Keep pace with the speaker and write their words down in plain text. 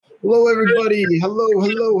Hello, everybody. Hello,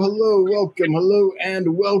 hello, hello. Welcome, hello,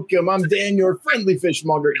 and welcome. I'm Dan, your friendly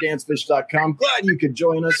fishmonger at dansfish.com. Glad you could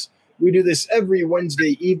join us. We do this every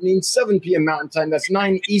Wednesday evening, 7 p.m. Mountain Time. That's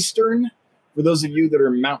 9 Eastern for those of you that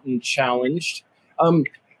are mountain challenged.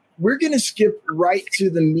 We're going to skip right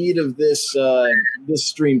to the meat of this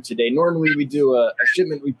stream today. Normally, we do a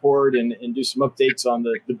shipment report and do some updates on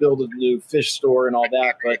the build of the new fish store and all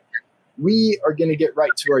that, but we are going to get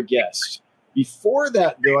right to our guest. Before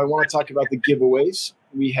that, though, I want to talk about the giveaways.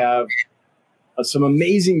 We have some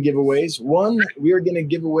amazing giveaways. One, we are going to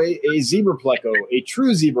give away a zebra pleco, a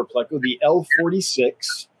true zebra pleco, the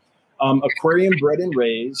L46, aquarium bred and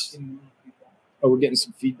raised. Oh, we're getting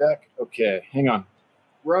some feedback? Okay, hang on.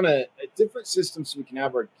 We're on a different system so we can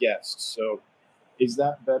have our guests. So is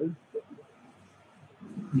that better?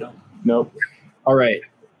 No. Nope. All right.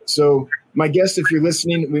 So my guest, if you're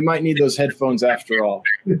listening, we might need those headphones after all.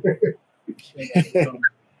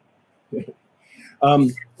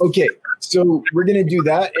 Okay, so we're gonna do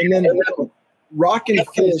that, and then Rock and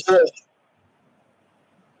Fish.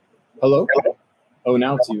 Hello? Oh,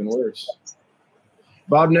 now it's even worse.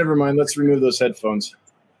 Bob, never mind. Let's remove those headphones.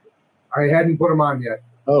 I hadn't put them on yet.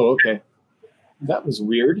 Oh, okay. That was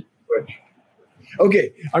weird.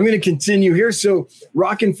 Okay, I'm going to continue here. So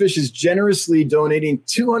Rock and Fish is generously donating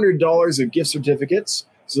 $200 of gift certificates.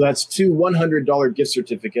 So that's two $100 gift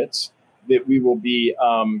certificates that we will be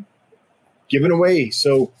giving away.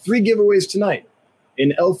 So 3 giveaways tonight,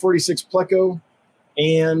 an L46 Pleco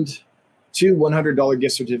and 2 $100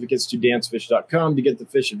 gift certificates to dansfish.com to get the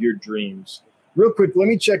fish of your dreams. Real quick, let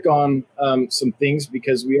me check on some things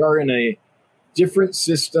because we are in a different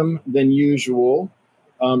system than usual.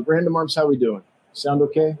 Random Arms, how we doing? Sound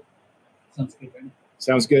okay? Sounds good, right?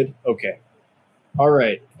 Sounds good? Okay. All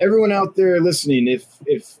right. Everyone out there listening,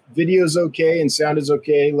 if video's okay and sound is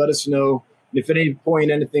okay, let us know. If at any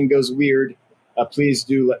point anything goes weird, please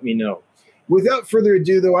do let me know. Without further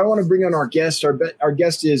ado, though, I want to bring on our guest. Our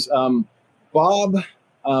guest is Bob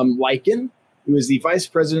Lycan, who is the Vice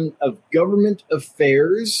President of Government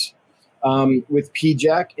Affairs with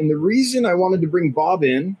PJAC. And the reason I wanted to bring Bob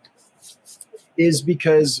in is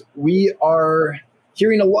because we are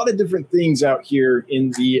hearing a lot of different things out here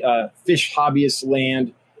in the fish hobbyist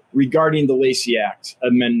land regarding the Lacey Act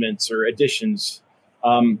amendments or additions.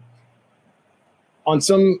 On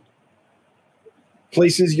some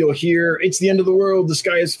places you'll hear, it's the end of the world, the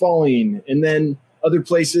sky is falling. And then other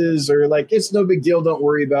places are like, it's no big deal, don't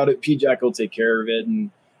worry about it, PJAC will take care of it and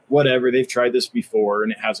whatever, they've tried this before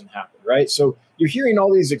and it hasn't happened, right? So you're hearing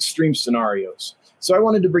all these extreme scenarios. So I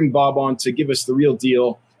wanted to bring Bob on to give us the real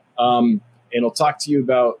deal, and I'll talk to you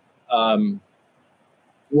about,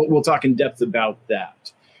 we'll talk in depth about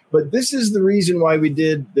that. But this is the reason why we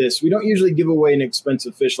did this. We don't usually give away an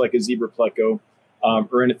expensive fish like a zebra pleco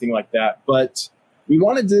or anything like that, but we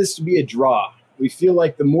wanted this to be a draw. We feel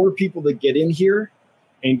like the more people that get in here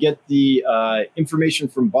and get the information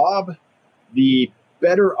from Bob, the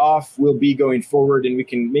better off we'll be going forward, and we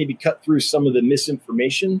can maybe cut through some of the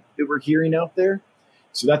misinformation that we're hearing out there.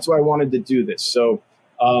 So that's why I wanted to do this. So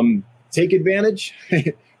take advantage.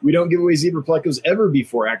 We don't give away zebra plecos ever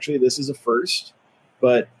before. Actually, this is a first.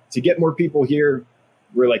 But to get more people here,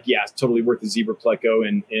 we're like, yeah, it's totally worth the zebra pleco.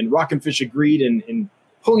 And Rock and Fish agreed and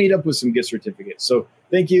ponied up with some gift certificates. So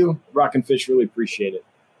thank you, Rock and Fish. Really appreciate it.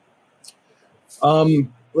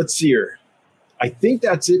 Let's see here. I think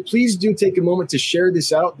that's it. Please do take a moment to share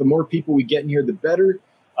this out. The more people we get in here, the better.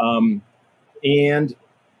 And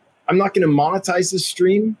I'm not going to monetize this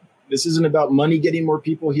stream. This isn't about money getting more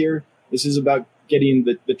people here. This is about getting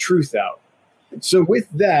the truth out. So with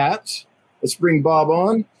that, let's bring Bob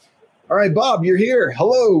on. All right, Bob, you're here.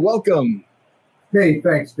 Hello, welcome. Hey,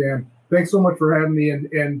 thanks, Dan. Thanks so much for having me.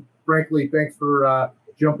 And frankly, thanks for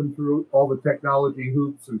jumping through all the technology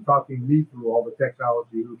hoops and talking me through all the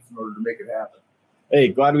technology hoops in order to make it happen. Hey,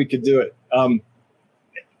 glad we could do it.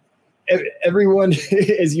 Everyone,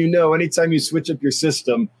 as you know, anytime you switch up your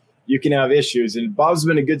system, you can have issues. And Bob's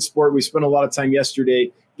been a good sport. We spent a lot of time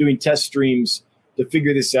yesterday doing test streams to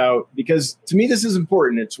figure this out because to me, this is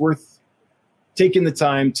important. It's worth taking the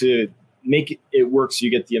time to make it work so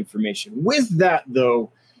you get the information. With that,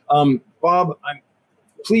 though, Bob,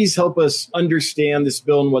 please help us understand this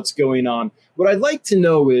bill and what's going on. What I'd like to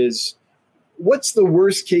know is what's the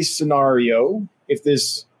worst case scenario if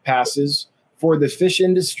this passes for the fish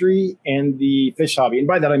industry and the fish hobby? And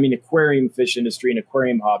by that, I mean aquarium fish industry and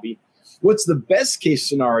aquarium hobby. What's the best case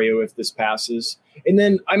scenario if this passes? And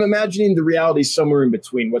then I'm imagining the reality somewhere in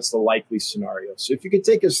between. What's the likely scenario? So if you could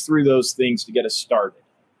take us through those things to get us started.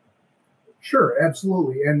 Sure,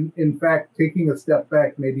 absolutely. And in fact, taking a step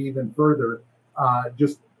back, maybe even further,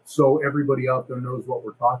 just so everybody out there knows what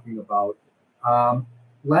we're talking about.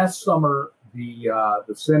 Last summer, the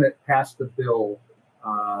Senate passed a bill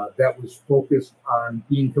that was focused on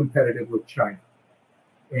being competitive with China.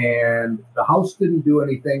 And the House didn't do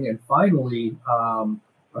anything. And finally,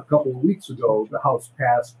 a couple of weeks ago, the House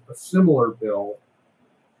passed a similar bill,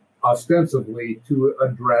 ostensibly to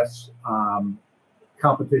address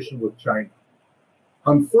competition with China.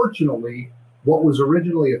 Unfortunately, what was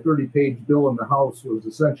originally a 30-page bill in the House was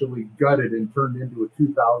essentially gutted and turned into a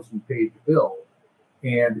 2,000-page bill.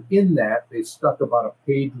 And in that, they stuck about a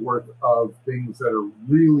page worth of things that are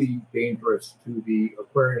really dangerous to the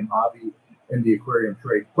aquarium hobby and the aquarium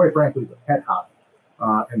trade, quite frankly, the pet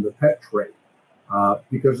hobby and the pet trade,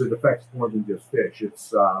 because it affects more than just fish.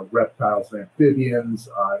 It's reptiles and amphibians.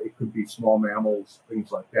 It could be small mammals,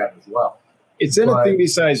 things like that as well. It's anything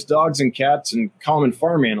besides dogs and cats and common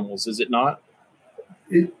farm animals, is it not?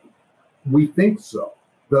 We think so.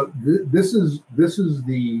 This is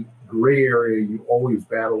the gray area you always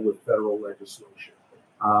battle with federal legislation.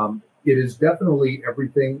 It is definitely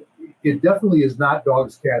everything. It definitely is not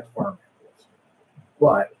dogs, cats, farm animals.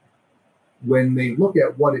 But when they look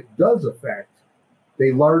at what it does affect,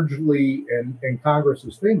 they largely, and Congress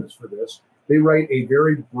is famous for this, they write a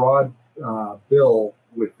very broad bill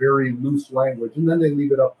with very loose language, and then they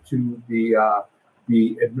leave it up to the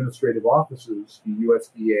administrative offices, the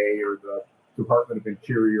USDA or the Department of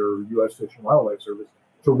Interior or U.S. Fish and Wildlife Service,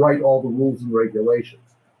 to write all the rules and regulations.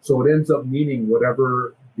 So it ends up meaning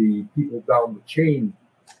whatever the people down the chain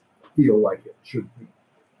feel like it should be.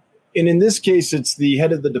 And in this case, it's the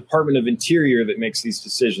head of the Department of Interior that makes these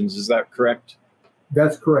decisions. Is that correct?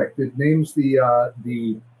 That's correct. It names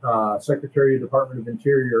the Secretary of the Department of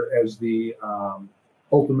Interior as the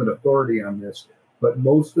ultimate authority on this, but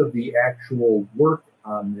most of the actual work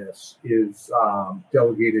on this is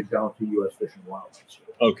delegated down to U.S. Fish and Wildlife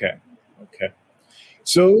Service. Okay.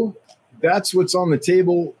 So that's what's on the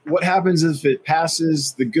table. What happens if it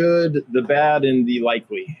passes? The good, the bad, and the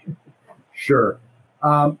likely? Sure.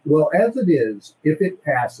 Well, as it is, if it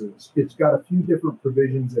passes, it's got a few different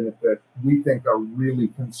provisions in it that we think are really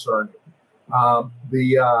concerning.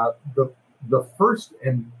 The first,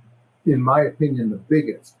 and in my opinion, the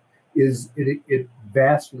biggest, is it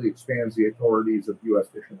vastly expands the authorities of U.S.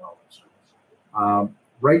 Fish and Wildlife Service.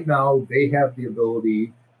 Right now, they have the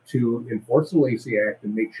ability to enforce the Lacey Act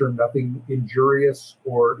and make sure nothing injurious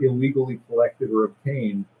or illegally collected or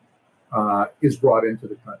obtained is brought into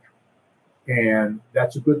the country. And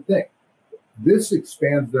that's a good thing. This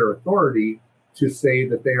expands their authority to say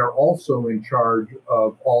that they are also in charge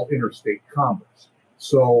of all interstate commerce.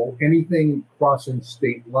 So anything crossing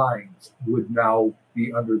state lines would now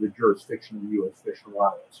be under the jurisdiction of the U.S. Fish and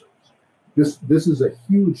Wildlife Service. This is a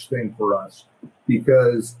huge thing for us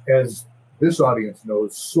because, as this audience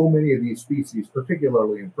knows, so many of these species,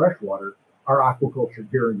 particularly in freshwater, are aquaculture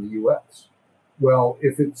here in the U.S. Well,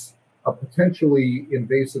 if it's a potentially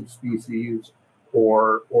invasive species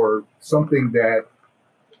or something that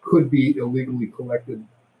could be illegally collected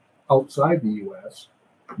outside the U.S.,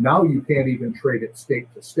 now you can't even trade it state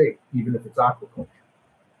to state, even if it's aquaculture.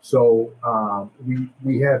 So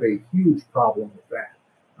we have a huge problem with that.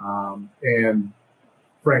 And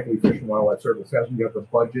frankly, Fish and Wildlife Service hasn't got the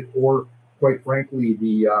budget or, quite frankly,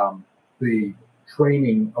 the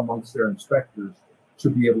training amongst their inspectors to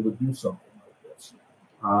be able to do something like this.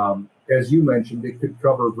 As you mentioned, it could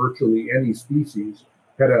cover virtually any species.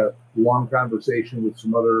 Had a long conversation with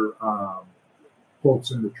some other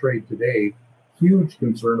folks in the trade today. Huge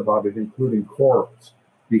concern about it, including corals,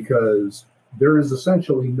 because there is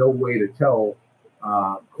essentially no way to tell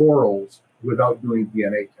corals without doing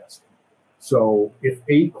DNA testing. So if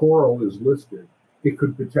a coral is listed, it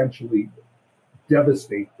could potentially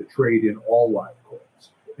devastate the trade in all live corals.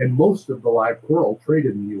 And most of the live coral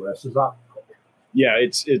traded in the U.S. is aquaculture. Yeah,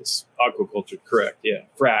 it's aquaculture, correct. Yeah,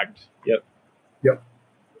 fragged. Yep.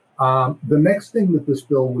 The next thing that this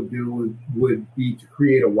bill would do would be to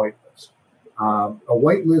create a white list. A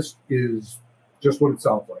white list is just what it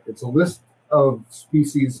sounds like. It's a list of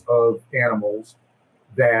species of animals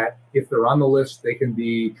that, if they're on the list, they can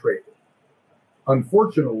be traded.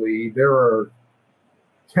 Unfortunately, there are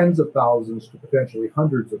tens of thousands to potentially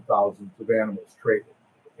hundreds of thousands of animals traded.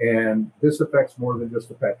 And this affects more than just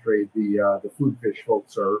the pet trade. The food fish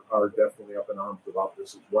folks are definitely up in arms about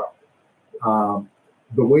this as well.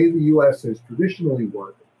 The way the U.S. has traditionally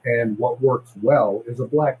worked and what works well is a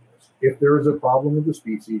blacklist. If there is a problem with the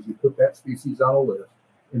species, you put that species on a list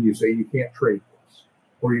and you say you can't trade this,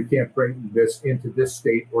 or you can't bring this into this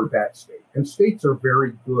state or that state. And states are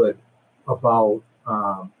very good about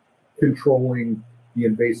controlling the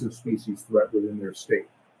invasive species threat within their state.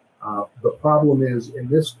 The problem is, in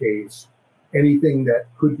this case, anything that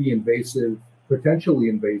could be invasive, potentially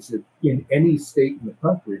invasive in any state in the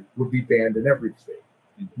country would be banned in every state.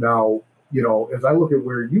 Now, as I look at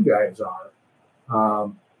where you guys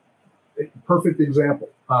are, perfect example.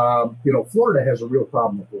 Florida has a real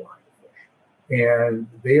problem with lionfish, and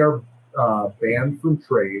they are banned from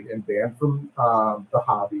trade and banned from the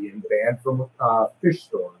hobby and banned from fish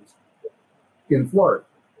stores in Florida.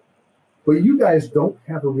 But you guys don't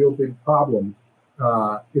have a real big problem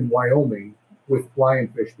in Wyoming with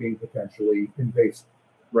lionfish being potentially invasive.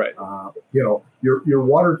 Right. Your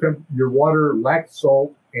water lacks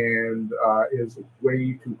salt and is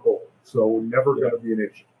way too cold, so never going to be an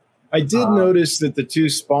issue. I did notice that the two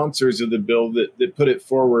sponsors of the bill that put it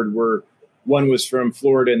forward were, one was from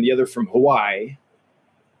Florida and the other from Hawaii.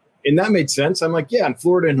 And that made sense. I'm like, yeah, in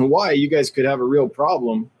Florida and Hawaii, you guys could have a real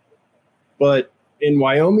problem. But in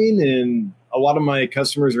Wyoming, and a lot of my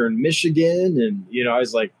customers are in Michigan, and, I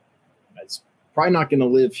was like, it's probably not going to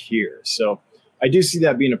live here. So I do see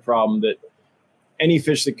that being a problem, that any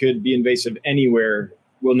fish that could be invasive anywhere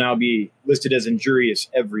will now be listed as injurious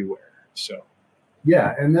everywhere. So.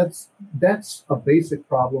 Yeah, and that's a basic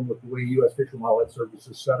problem with the way U.S. Fish and Wildlife Service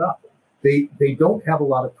is set up. They don't have a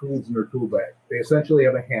lot of tools in their tool bag. They essentially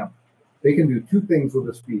have a hammer. They can do two things with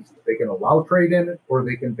a species. They can allow trade in it, or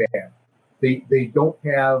they can ban. They don't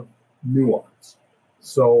have nuance.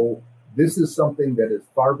 So this is something that is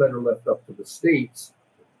far better left up to the states,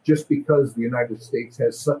 just because the United States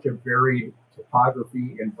has such a varied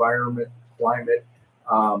topography, environment, climate.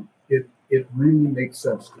 It really makes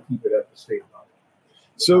sense to keep it at the state level.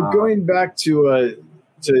 So going back to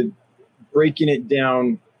breaking it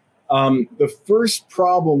down, the first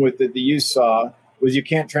problem with it that you saw was you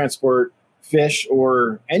can't transport fish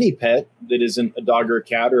or any pet that isn't a dog or a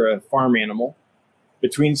cat or a farm animal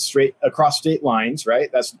across state lines,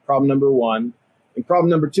 right? That's problem number one. And problem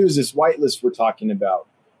number two is this whitelist we're talking about,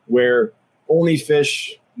 where only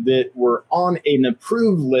fish that were on an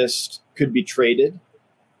approved list could be traded,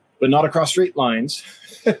 but not across straight lines.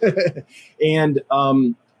 And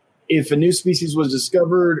if a new species was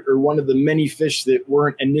discovered, or one of the many fish that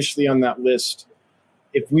weren't initially on that list,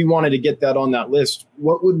 if we wanted to get that on that list,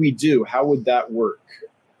 what would we do? How would that work?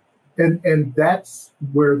 And that's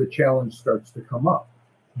where the challenge starts to come up,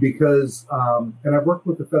 because, and I've worked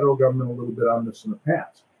with the federal government a little bit on this in the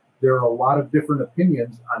past. There are a lot of different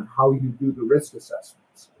opinions on how you do the risk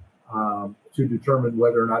assessments to determine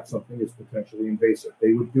whether or not something is potentially invasive.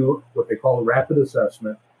 They would do what they call a rapid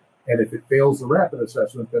assessment. And if it fails the rapid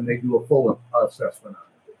assessment, then they do a full assessment on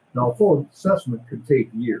it. Now, a full assessment could take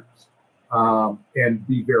years and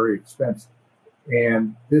be very expensive.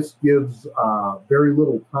 And this gives very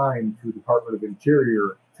little time to the Department of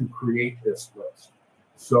Interior to create this list.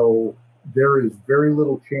 So there is very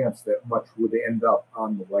little chance that much would end up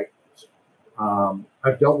on the whitelist.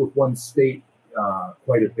 I've dealt with one state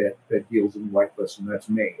quite a bit that deals in whitelist, and that's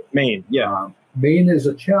Maine. Maine, yeah. Maine is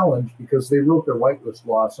a challenge because they wrote their whitelist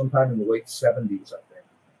law sometime in the late 70s, I think,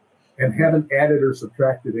 and haven't added or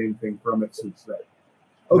subtracted anything from it since then.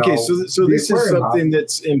 Okay, now, so this is something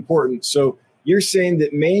that's important. So you're saying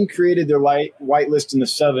that Maine created their whitelist in the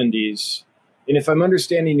 70s, and if I'm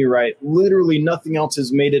understanding you right, literally nothing else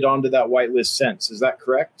has made it onto that whitelist since. Is that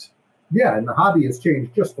correct? Yeah, and the hobby has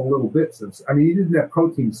changed just a little bit since. I mean, you didn't have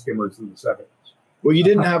protein skimmers in the 70s. Well, you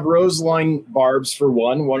didn't have roseline barbs, for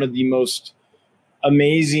one of the most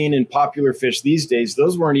amazing and popular fish these days.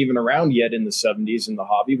 Those weren't even around yet in the 70s in the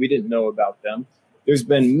hobby. We didn't know about them. There's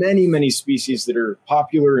been many, many species that are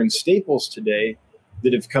popular and staples today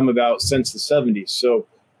that have come about since the 70s. So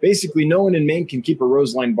basically, no one in Maine can keep a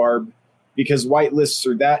roseline barb because whitelists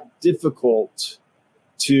are that difficult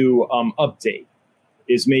to update,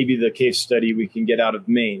 is maybe the case study we can get out of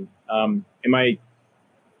Maine.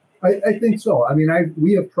 I think so. I mean,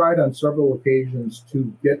 we have tried on several occasions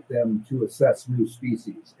to get them to assess new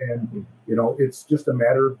species, and it's just a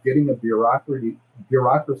matter of getting a bureaucracy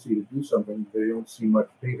to do something they don't see much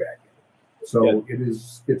payback in. So yeah.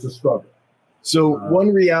 It's a struggle. So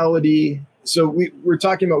one reality. So we're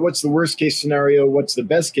talking about what's the worst case scenario, what's the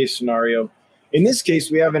best case scenario. In this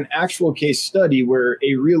case, we have an actual case study where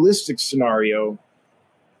a realistic scenario,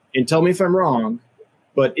 and tell me if I'm wrong,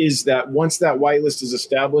 but is that once that whitelist is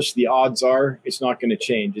established, the odds are it's not going to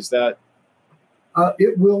change. Is that?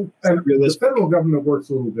 It will. The federal government works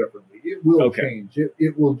a little differently. It will change.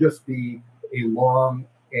 It will just be a long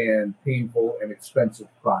and painful and expensive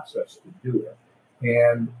process to do it.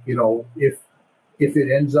 And if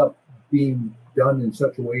it ends up being done in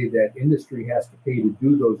such a way that industry has to pay to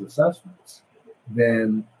do those assessments,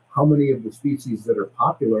 then how many of the species that are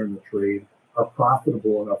popular in the trade are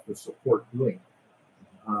profitable enough to support doing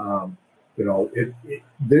it.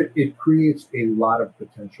 It creates a lot of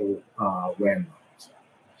potential landmines.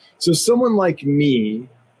 So someone like me,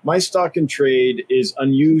 my stock and trade is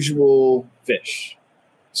unusual fish.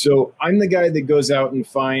 So I'm the guy that goes out and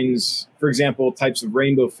finds, for example, types of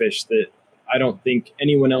rainbow fish that I don't think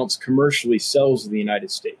anyone else commercially sells in the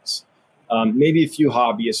United States. Maybe a few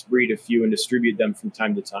hobbyists breed a few and distribute them from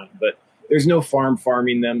time to time, but there's no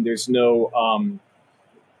farming them. There's no,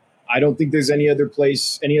 I don't think there's any other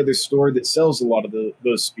store that sells a lot of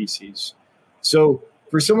those species. So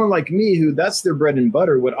for someone like me, who that's their bread and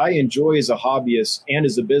butter, what I enjoy as a hobbyist and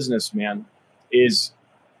as a businessman is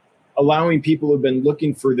allowing people who've been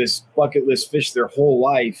looking for this bucket list fish their whole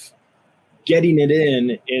life, getting it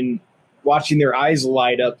in and watching their eyes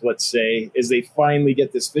light up, let's say, as they finally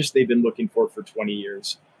get this fish they've been looking for 20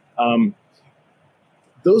 years.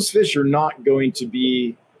 Those fish are not going to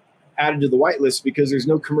be added to the whitelist because there's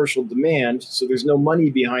no commercial demand. So there's no money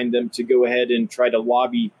behind them to go ahead and try to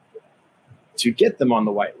lobby to get them on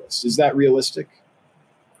the whitelist. Is that realistic?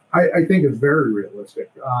 I think it's very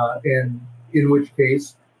realistic. And in which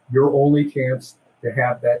case, your only chance to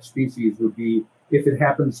have that species would be if it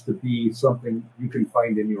happens to be something you can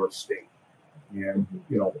find in your state. And,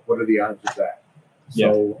 what are the odds of that?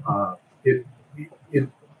 So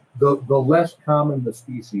the less common the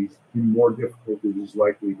species, the more difficult it is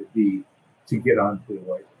likely to be to get onto the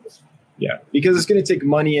whitelist. Yeah, because it's going to take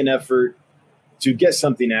money and effort to get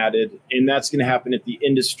something added, and that's going to happen at the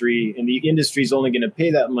industry, and the industry is only going to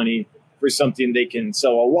pay that money for something they can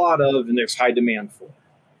sell a lot of and there's high demand for.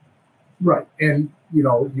 Right. And,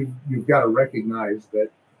 you've got to recognize that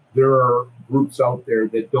there are groups out there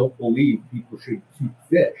that don't believe people should keep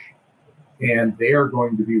fish, and they are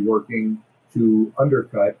going to be working to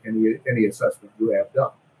undercut any assessment you have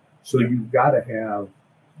done. So you've got to have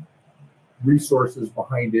resources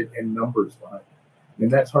behind it and numbers behind it.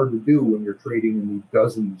 And that's hard to do when you're trading in the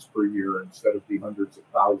dozens per year instead of the hundreds of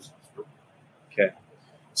thousands per year. Okay.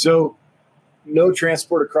 So no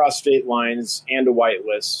transport across state lines and a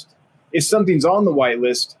whitelist. If something's on the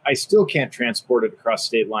whitelist, I still can't transport it across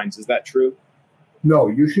state lines. Is that true? No,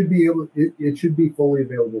 you should be able. It should be fully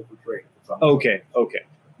available for trade. Okay.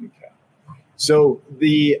 So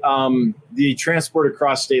the transport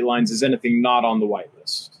across state lines is anything not on the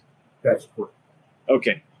whitelist. That's correct.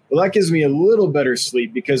 Okay. Well, that gives me a little better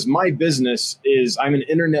sleep because my business is I'm an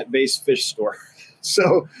internet-based fish store.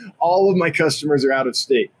 So all of my customers are out of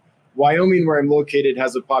state. Wyoming, where I'm located,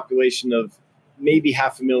 has a population of maybe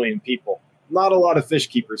 500,000 people. Not a lot of fish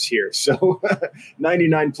keepers here. So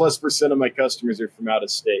 99+% of my customers are from out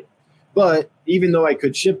of state. But even though I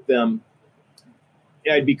could ship them,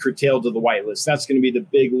 I'd be curtailed to the whitelist. That's going to be the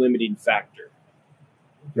big limiting factor.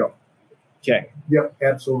 Yep. Okay. Yep,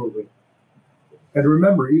 absolutely. And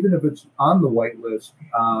remember, even if it's on the whitelist,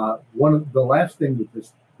 one of the last thing that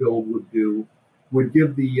this bill would do would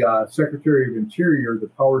give the Secretary of Interior the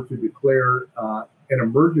power to declare an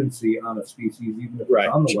emergency on a species, even if it's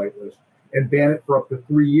on the whitelist, and ban it for up to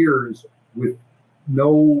 3 years with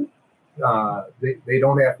no, they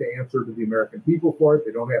don't have to answer to the American people for it.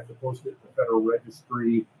 They don't have to post it in the Federal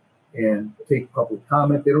Registry and take public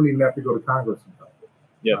comment. They don't even have to go to Congress and talk.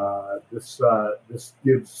 Yeah. This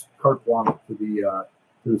gives carte blanche to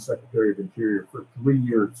the Secretary of Interior for 3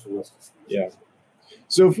 years to list a species. Yeah.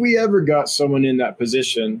 So if we ever got someone in that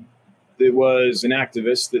position that was an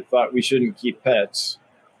activist that thought we shouldn't keep pets,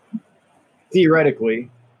 theoretically,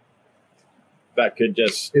 that could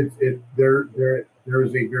just there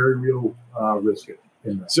is a very real risk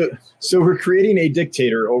in that. So we're creating a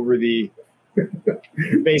dictator over the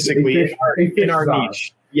basically in our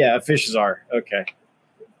niche. Yeah, a fish czar. Okay.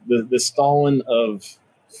 The Stalin of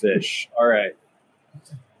fish. All right.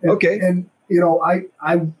 Okay. And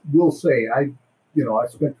I will say I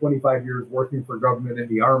spent 25 years working for government in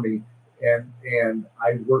the Army, and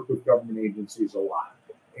I work with government agencies a lot.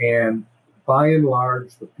 And by and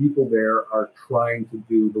large, the people there are trying to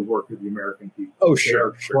do the work of the American people. Oh,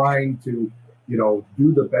 sure. They're trying to,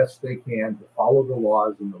 do the best they can to follow the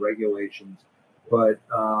laws and the regulations. But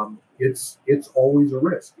it's always a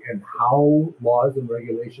risk, and how laws and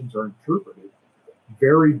regulations are interpreted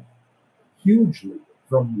vary hugely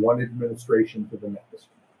from one administration to the next.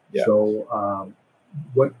 Yeah. So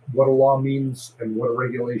what a law means and what a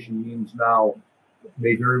regulation means now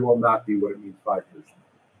may very well not be what it means 5 years from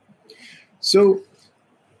now. So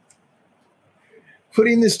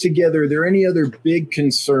putting this together, are there any other big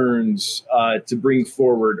concerns to bring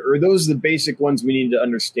forward, or are those the basic ones we need to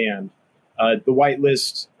understand? The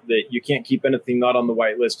whitelist, that you can't keep anything not on the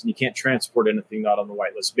whitelist, and you can't transport anything not on the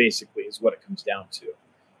whitelist, basically, is what it comes down to.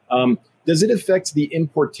 does it affect the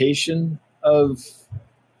importation of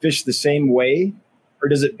fish the same way, or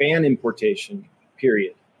does it ban importation,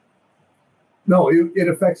 period? No, it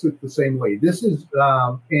affects it the same way. This is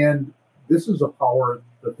a power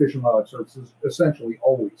the Fish and Wildlife Service has essentially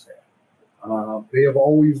always had. They have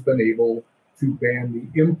always been able to ban the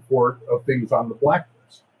import of things on the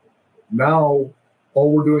blacklist. Now,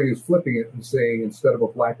 all we're doing is flipping it and saying instead of a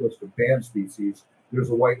blacklist of banned species, there's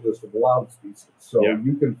a whitelist of allowed species. So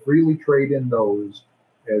you can freely trade in those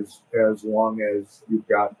as long as you've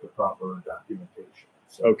got the proper documentation.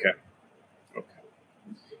 So, Okay.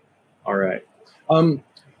 All right.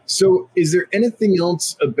 So is there anything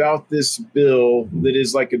else about this bill that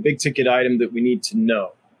is like a big ticket item that we need to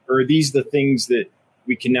know? Or are these the things that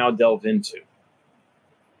we can now delve into?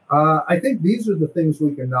 I think these are the things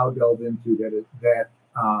we can now delve into that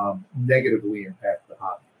negatively impact the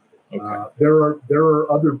hobby. Okay. There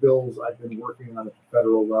are other bills I've been working on at the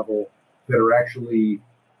federal level that are actually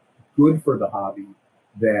good for the hobby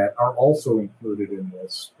that are also included in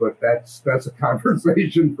this, but that's a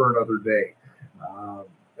conversation for another day,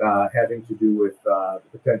 having to do with the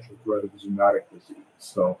potential threat of zoonotic disease.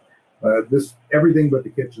 So everything but the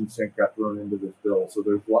kitchen sink got thrown into this bill. So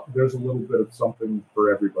there's a little bit of something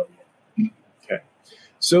for everybody. Okay,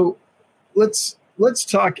 so let's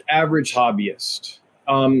talk average hobbyist.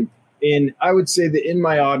 And I would say that in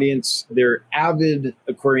my audience, they're avid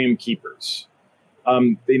aquarium keepers.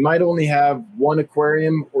 They might only have one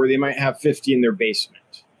aquarium, or they might have 50 in their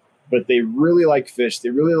basement, but they really like fish. They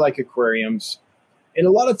really like aquariums. And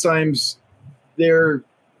a lot of times they've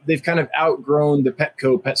kind of outgrown the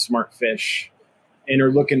Petco PetSmart fish and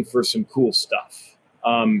are looking for some cool stuff.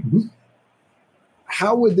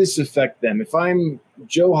 How would this affect them? If I'm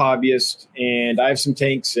Joe Hobbyist and I have some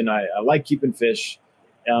tanks and I like keeping fish,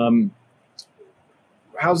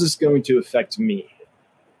 how's this going to affect me?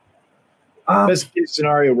 Best case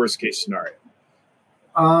scenario, worst case scenario.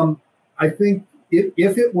 I think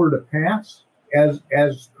if it were to pass as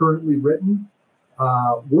currently written,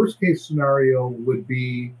 worst case scenario would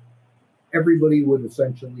be everybody would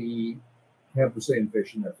essentially have the same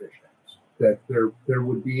fish in their fish tanks. That there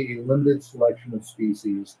would be a limited selection of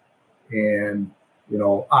species, and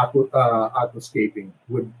aquascaping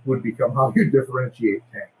would become how you differentiate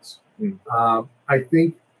tanks. I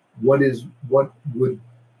think what would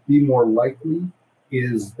be more likely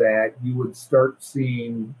is that you would start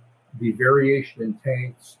seeing the variation in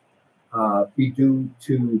tanks be due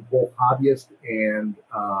to both hobbyist and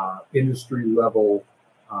industry level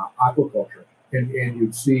aquaculture. And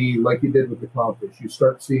you'd see, like you did with the clownfish, you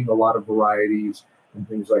start seeing a lot of varieties and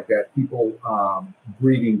things like that. People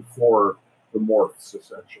breeding for the morphs,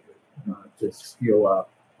 essentially, to steal a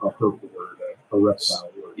herpivore, a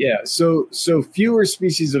reptile word. Yeah, so fewer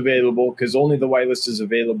species available because only the whitelist is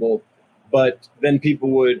available, but then people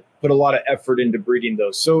would put a lot of effort into breeding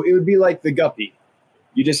those. So it would be like the guppy.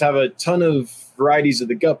 You just have a ton of varieties of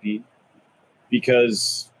the guppy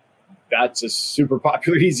because that's a super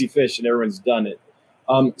popular, easy fish, and everyone's done it.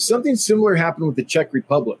 Something similar happened with the Czech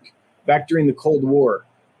Republic back during the Cold War.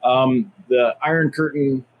 The Iron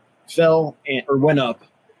Curtain fell or went up,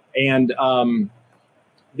 and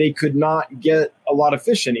they could not get a lot of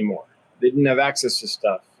fish anymore. They didn't have access to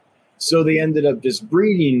stuff. So they ended up just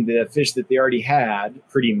breeding the fish that they already had,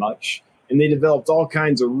 pretty much, and they developed all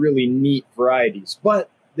kinds of really neat varieties. But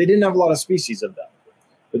they didn't have a lot of species of them,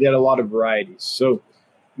 but they had a lot of varieties. So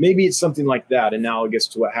maybe it's something like that, analogous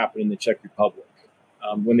to what happened in the Czech Republic.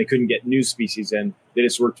 When they couldn't get new species in, they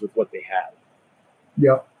just worked with what they had.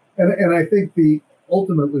 Yeah, and I think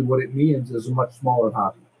ultimately what it means is a much smaller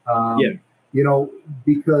hobby.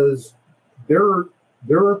 Because there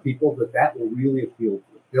are people that will really appeal to.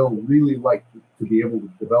 They'll really like to be able to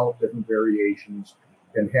develop different variations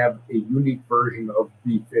and have a unique version of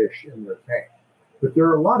the fish in their tank. But there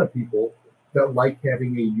are a lot of people that like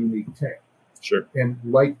having a unique tank. Sure. And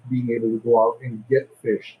like being able to go out and get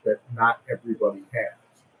fish that not everybody has.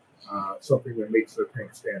 Something that makes their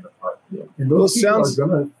tank stand apart. Yeah. And those people are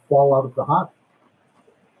going to fall out of the hobby.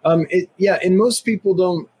 And most people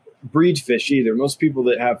don't breed fish either. Most people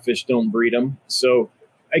that have fish don't breed them. So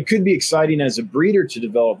it could be exciting as a breeder to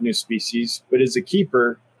develop new species, but as a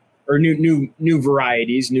keeper, or new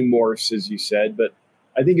varieties, new morphs, as you said. But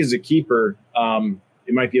I think as a keeper,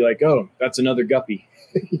 it might be like, oh, that's another guppy.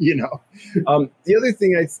 The other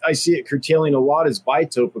thing I see it curtailing a lot is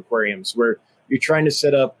biotope aquariums, where you're trying to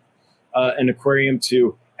set up an aquarium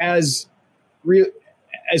to as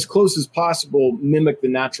close as possible mimic the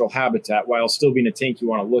natural habitat while still being a tank you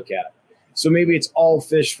want to look at. So maybe it's all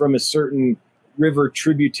fish from a certain river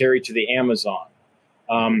tributary to the Amazon.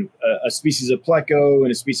 a species of pleco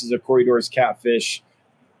and a species of Corydor's catfish,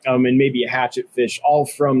 and maybe a hatchet fish, all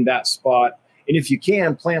from that spot. And if you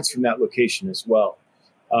can, plants from that location as well.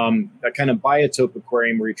 That kind of biotope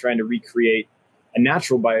aquarium where you're trying to recreate a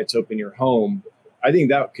natural biotope in your home, I think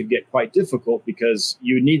that could get quite difficult because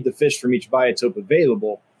you need the fish from each biotope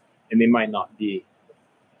available, and they might not be.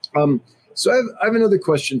 So I have another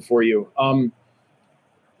question for you.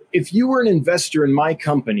 If you were an investor in my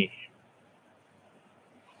company,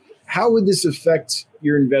 how would this affect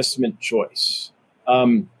your investment choice?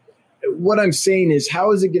 What I'm saying is,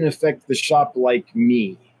 how is it going to affect the shop like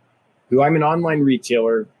me, who I'm an online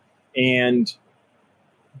retailer, and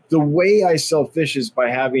the way I sell fish is by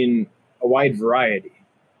having a wide variety,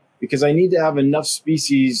 because I need to have enough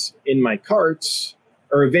species in my carts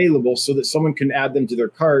or available so that someone can add them to their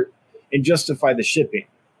cart and justify the shipping.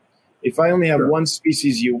 If I only have one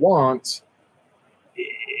species you want,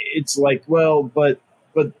 it's like, well, but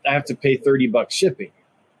I have to pay $30 shipping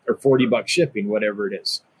or $40 shipping, whatever it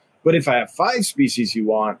is. But if I have 5 species you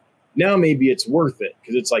want, now maybe it's worth it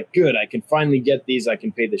because it's like, good, I can finally get these, I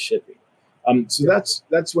can pay the shipping. So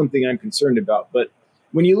that's one thing I'm concerned about. But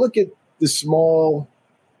when you look at the small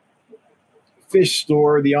fish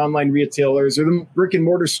store, the online retailers, or the brick and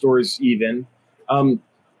mortar stores even,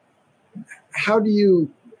 how do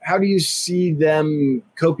you see them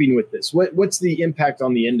coping with this? What's the impact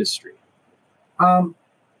on the industry?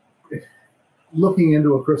 Looking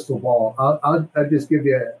into a crystal ball, I'll just give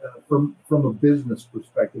you from a business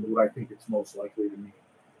perspective what I think it's most likely to mean,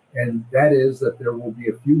 and that is that there will be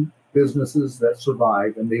a few businesses that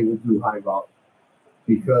survive and they will do high volume,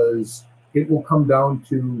 because it will come down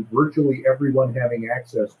to virtually everyone having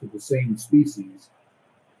access to the same species,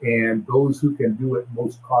 and those who can do it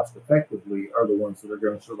most cost effectively are the ones that are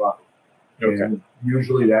going to survive. Okay. And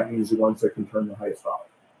usually that means the ones that can turn the highest volume.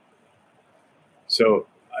 So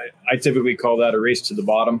I typically call that a race to the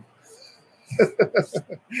bottom.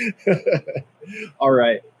 All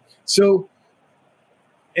right. So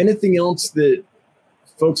anything else that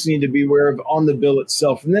folks need to be aware of on the bill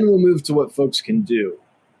itself? And then we'll move to what folks can do.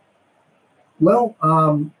 Well,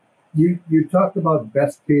 you talked about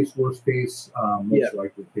best case, worst case, most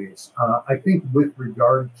likely case. I think with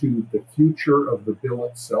regard to the future of the bill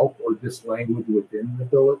itself, or this language within the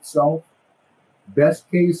bill itself, best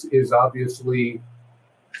case is obviously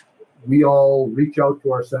we all reach out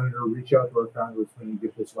to our senator, reach out to our congressman, and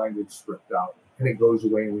get this language stripped out, and it goes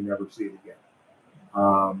away and we never see it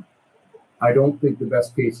again. I don't think the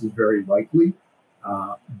best case is very likely,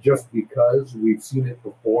 just because we've seen it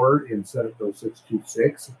before in Senate Bill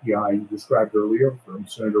 626, you described earlier from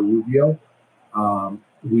Senator Rubio.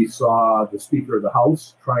 We saw the Speaker of the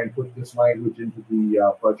House try and put this language into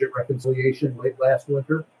the budget reconciliation late last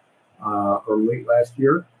winter or late last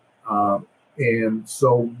year. And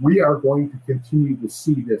so we are going to continue to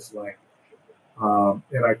see this language.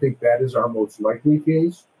 And I think that is our most likely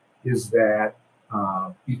case, is that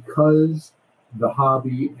because the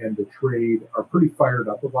hobby and the trade are pretty fired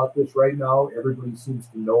up about this right now, everybody seems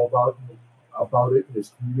to know about it and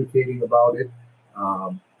is communicating about it.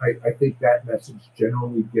 I think that message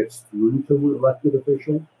generally gets through to elected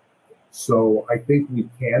officials. So I think we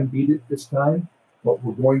can beat it this time, but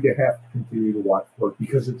we're going to have to continue to watch for it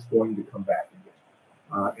because it's going to come back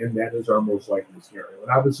again. And that is our most likely scenario.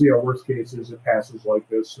 And obviously our worst case is it passes like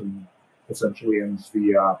this and essentially ends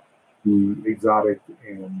the exotic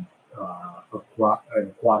and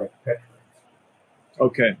aquatic pet trends.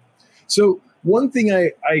 Okay. So one thing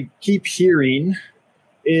I keep hearing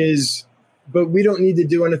is, but we don't need to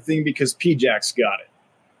do anything because PJAC's got it.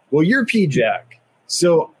 Well, you're PJAC.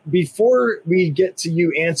 So before we get to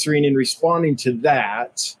you answering and responding to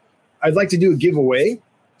that, I'd like to do a giveaway.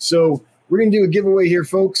 So we're going to do a giveaway here,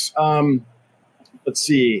 folks. Let's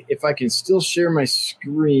see if I can still share my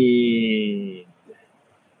screen.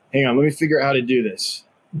 Hang on, let me figure out how to do this.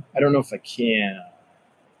 I don't know if I can.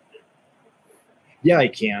 Yeah, I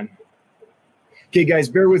can. Okay, guys,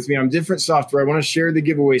 bear with me. I'm different software. I want to share the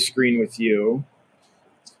giveaway screen with you.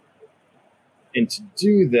 And to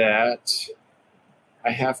do that,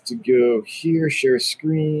 I have to go here, share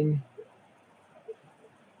screen.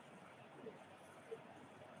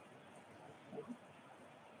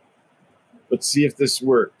 Let's see if this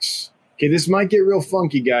works. Okay, this might get real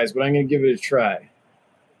funky, guys, but I'm going to give it a try.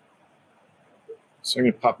 So I'm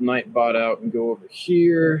going to pop Nightbot out and go over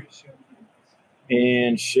here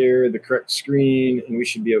and share the correct screen, and we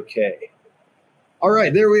should be okay. All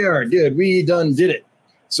right, there we are. Good. We done did it.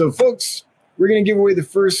 So, folks, we're going to give away the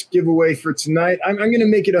first giveaway for tonight. I'm going to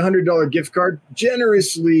make it a $100 gift card,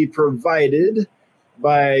 generously provided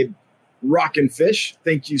by Rockin' Fish,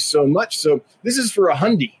 thank you so much. So this is for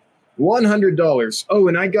 $100. Oh,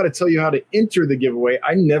 and I got to tell you how to enter the giveaway.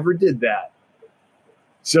 I never did that.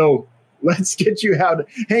 So let's get you how to,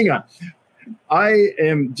 hang on. I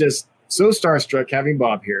am just so starstruck having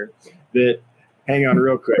Bob here that, hang on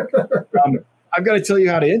real quick. I've got to tell you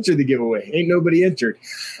how to enter the giveaway. Ain't nobody entered.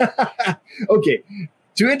 Okay,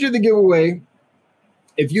 to enter the giveaway,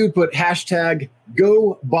 if you would put hashtag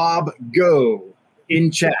 #GoBobGo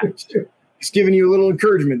in chat. Just giving you a little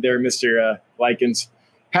encouragement there, Mr. Likens.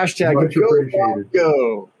 Hashtag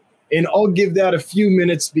 #GoBobGo. And I'll give that a few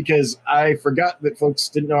minutes because I forgot that folks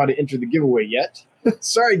didn't know how to enter the giveaway yet.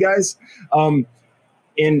 Sorry, guys.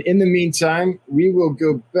 And in the meantime, we will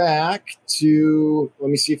go back to, let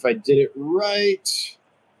me see if I did it right.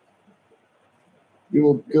 We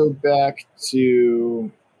will go back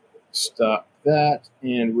to stop that,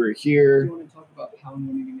 and we're here. Do you want to talk about how and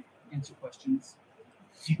when you're going to answer questions?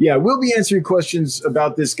 Yeah, we'll be answering questions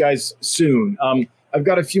about this, guys, soon. I've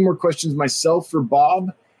got a few more questions myself for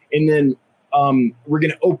Bob, and then we're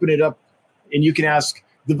going to open it up, and you can ask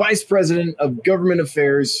the Vice President of Government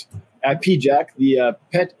Affairs at PJAC, the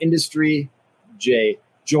Pet Industry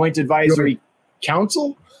Joint Advisory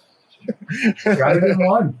Council. Got it in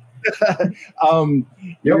one.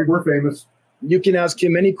 Yep, we're famous. You can ask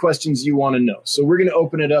him any questions you want to know. So we're going to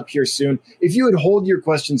open it up here soon. If you would hold your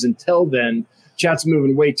questions until then, chat's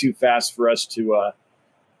moving way too fast for us to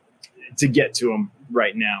get to them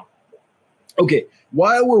right now. Okay,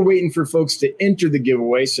 while we're waiting for folks to enter the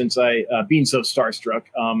giveaway, since I, being so starstruck,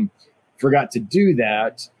 forgot to do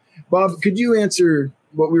that, Bob, could you answer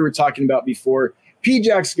what we were talking about before?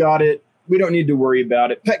 PJAC's got it. We don't need to worry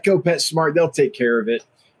about it. Petco, PetSmart, they'll take care of it.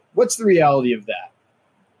 What's the reality of that?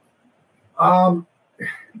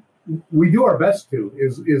 We do our best to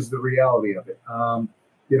is the reality of it.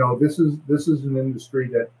 You know, this is an industry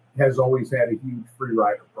that has always had a huge free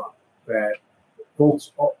rider problem. That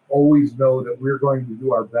folks always know that we're going to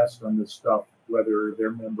do our best on this stuff, whether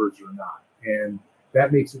they're members or not, and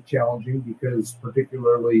that makes it challenging because,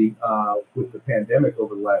 particularly with the pandemic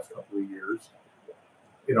over the last couple of years,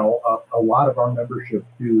 you know, a lot of our membership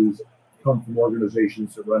dues come from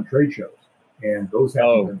organizations that run trade shows, and those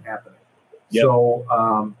haven't been happening. Yep.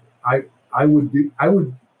 So I would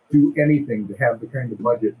do anything to have the kind of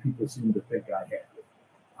budget people seem to think I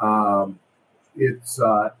have.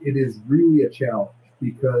 It is really a challenge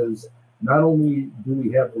because not only do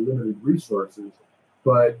we have the limited resources,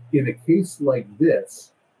 but in a case like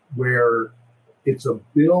this, where it's a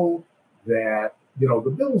bill that, you know, the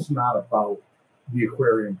bill's not about the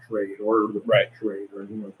aquarium trade or the pet trade or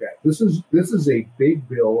anything like that. This is a big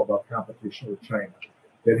bill about competition with China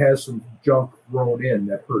that has some junk thrown in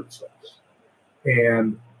that hurts us.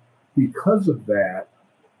 And because of that,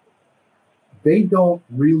 they don't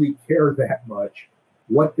really care that much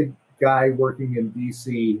what the guy working in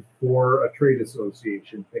DC for a trade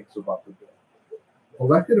association thinks about the bill.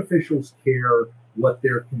 Elected officials care what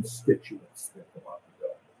their constituents think about the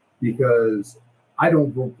bill because I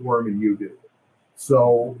don't vote for them and you do.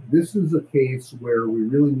 So this is a case where we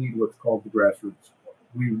really need what's called the grassroots support.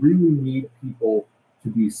 We really need people to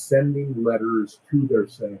be sending letters to their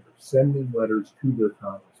senators, sending letters to their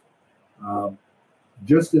congressmen.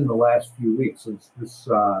 Just in the last few weeks, since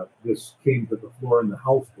this came to the floor in the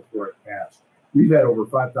House before it passed, we've had over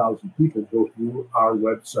 5,000 people go through our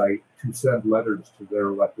website to send letters to their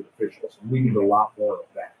elected officials. And we need a lot more of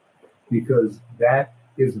that because that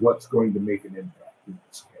is what's going to make an impact in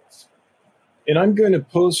this case. And I'm going to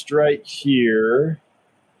post right here,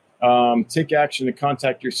 take action to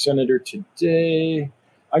contact your senator today.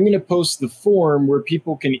 I'm going to post the form where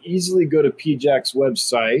people can easily go to PJAC's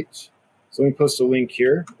website. So let me post a link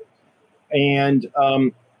here. And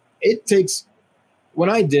it takes, when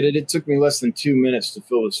I did it, it took me less than 2 minutes to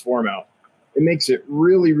fill this form out. It makes it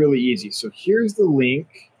really, really easy. So here's the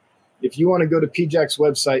link. If you want to go to PJAC's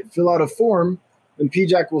website, fill out a form, then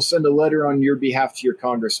PJAC will send a letter on your behalf to your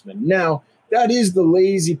congressman. Now, that is the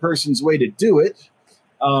lazy person's way to do it.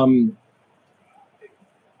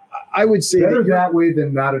 I would say better that way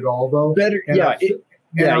than not at all, though. Better, and yeah.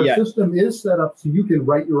 Our system is set up so you can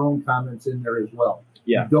write your own comments in there as well.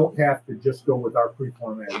 Yeah. You don't have to just go with our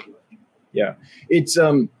pre-formatted version. Yeah. It's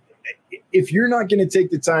if you're not going to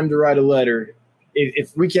take the time to write a letter,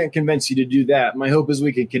 if we can't convince you to do that, my hope is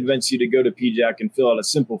we can convince you to go to PJAC and fill out a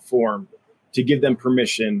simple form to give them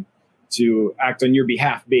permission to act on your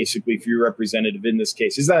behalf, basically, for your representative in this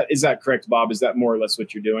case. Is that correct, Bob? Is that more or less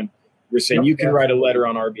what you're doing? We're saying you can write a letter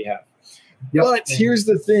on our behalf. Yep. But here's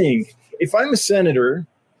the thing. If I'm a senator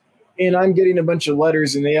and I'm getting a bunch of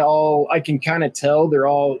letters, and I can kind of tell they're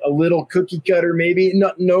all a little cookie cutter, maybe.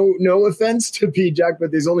 No offense to PJAC,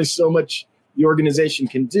 but there's only so much the organization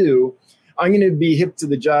can do. I'm going to be hip to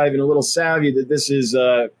the jive and a little savvy that this is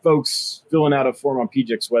folks filling out a form on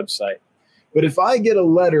PJAC's website. But if I get a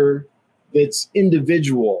letter that's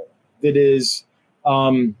individual, that is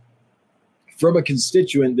from a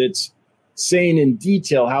constituent that's saying in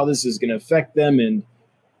detail how this is going to affect them and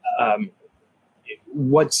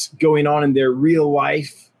what's going on in their real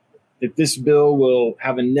life, that this bill will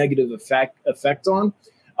have a negative effect on,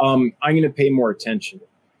 I'm going to pay more attention.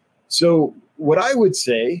 So what I would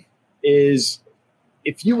say is,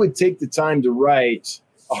 if you would take the time to write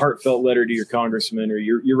a heartfelt letter to your congressman or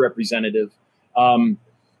your representative,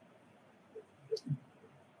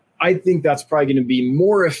 I think that's probably going to be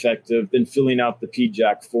more effective than filling out the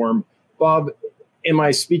PJAC form. Bob, am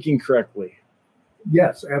I speaking correctly?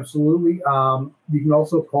 Yes, absolutely. You can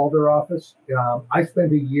also call their office. I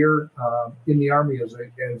spent a year in the Army as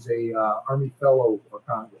a Army Fellow for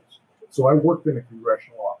Congress. So I worked in a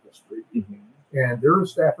congressional office for and there are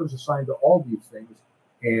staffers assigned to all these things.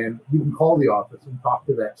 And you can call the office and talk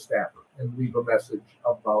to that staffer and leave a message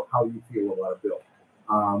about how you feel about a bill.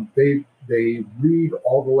 They read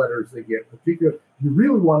all the letters they get. Particularly, you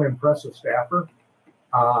really want to impress a staffer.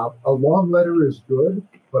 A long letter is good,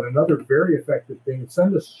 but another very effective thing is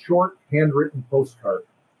send a short handwritten postcard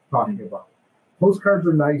talking about it. Postcards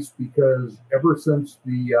are nice because ever since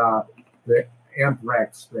the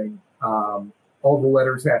anthrax thing, all the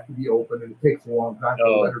letters have to be opened, and it takes a long time for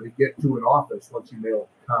a letter to get to an office once you mail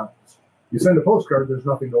it to Congress. You send a postcard, there's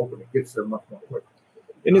nothing to open. It gets there much more quickly.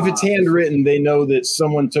 And if it's handwritten, they know that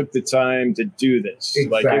someone took the time to do this.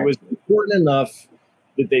 Exactly. Like, it was important enough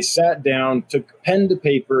that they sat down, took pen to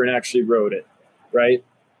paper, and actually wrote it, right?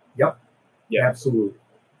 Yep. Yeah. Absolutely.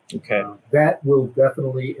 Okay. That will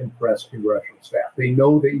definitely impress congressional staff. They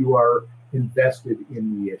know that you are invested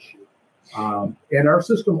in the issue. And our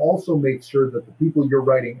system also makes sure that the people you're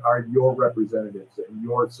writing are your representatives and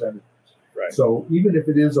your senators. Right. So even if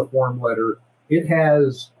it is a form letter, it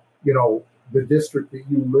has, the district that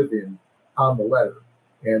you live in on the letter.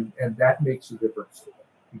 And that makes a difference to them.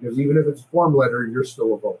 Because even if it's a form letter, you're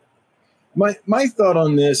still a voter. My thought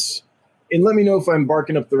on this, and let me know if I'm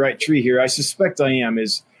barking up the right tree here, I suspect I am,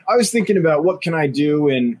 is I was thinking about what can I do,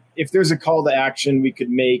 and if there's a call to action we could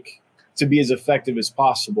make to be as effective as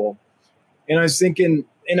possible. And I was thinking,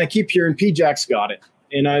 and I keep hearing PJAC's got it.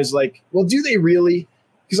 And I was like, well, do they really?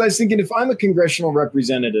 Because I was thinking, if I'm a congressional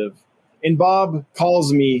representative and Bob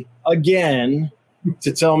calls me again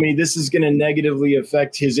to tell me this is going to negatively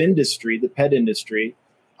affect his industry, the pet industry,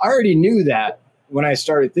 I already knew that when I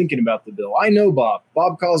started thinking about the bill. I know Bob.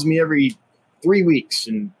 Bob calls me every 3 weeks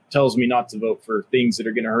and tells me not to vote for things that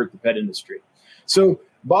are going to hurt the pet industry. So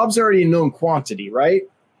Bob's already a known quantity, right?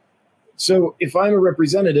 So if I'm a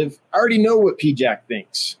representative, I already know what PJAC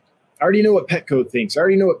thinks. I already know what Petco thinks. I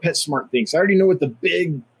already know what PetSmart thinks. I already know what the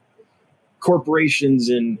big corporations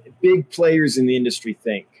and big players in the industry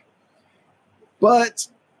think. But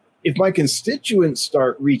if my constituents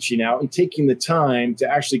start reaching out and taking the time to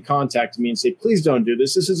actually contact me and say, please don't do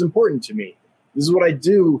this. This is important to me. This is what I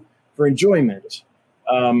do for enjoyment.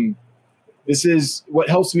 This is what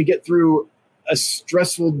helps me get through a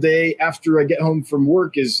stressful day after I get home from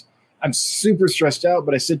work. Is I'm super stressed out,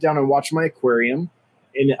 but I sit down and watch my aquarium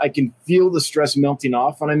and I can feel the stress melting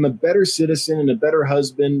off, and I'm a better citizen and a better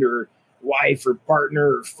husband or wife or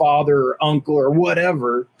partner or father or uncle or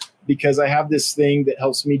whatever, because I have this thing that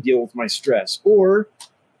helps me deal with my stress. Or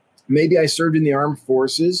maybe I served in the armed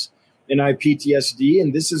forces and I have PTSD,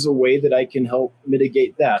 and this is a way that I can help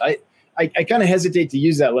mitigate that. I kind of hesitate to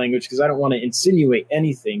use that language because I don't want to insinuate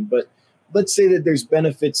anything, but let's say that there's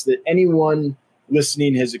benefits that anyone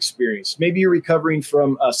listening has experienced. Maybe you're recovering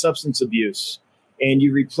from substance abuse and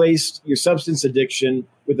you replaced your substance addiction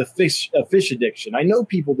with a fish addiction. I know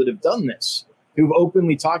people that have done this, who've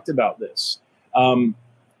openly talked about this.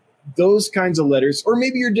 Those kinds of letters, or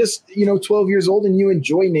maybe you're just, 12 years old and you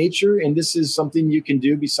enjoy nature, and this is something you can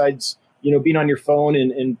do besides, being on your phone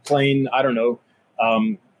and playing, I don't know,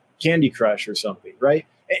 Candy Crush or something, right?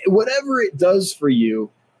 Whatever it does for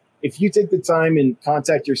you, if you take the time and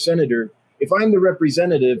contact your senator, if I'm the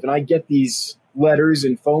representative and I get these letters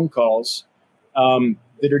and phone calls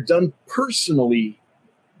that are done personally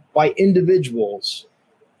by individuals,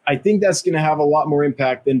 I think that's going to have a lot more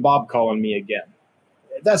impact than Bob calling me again.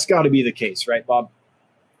 That's got to be the case, right, Bob?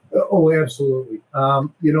 Oh, absolutely.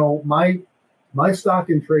 My stock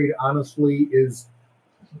in trade, honestly, is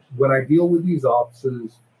when I deal with these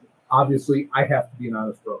offices, obviously I have to be an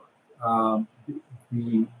honest broker.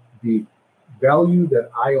 The value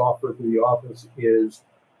that I offer to the office is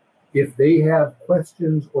if they have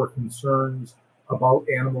questions or concerns about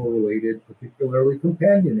animal-related, particularly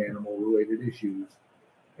companion animal-related issues,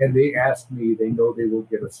 and they ask me, they know they will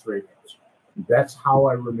get a straight answer. That's how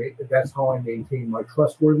I maintain my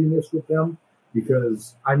trustworthiness with them,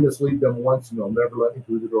 because I mislead them once and they'll never let me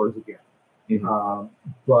through the doors again. Mm-hmm.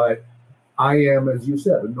 But I am, as you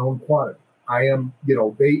said, a known quantity. I am,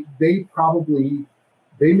 they may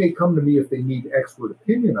come to me if they need expert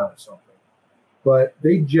opinion on something, but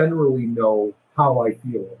they generally know how I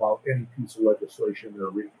feel about any piece of legislation they're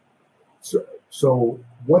reading. So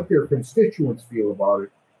what their constituents feel about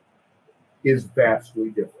it is vastly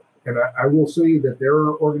different. And I will say that there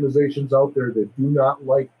are organizations out there that do not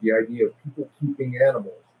like the idea of people keeping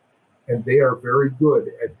animals, and they are very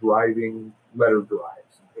good at driving letter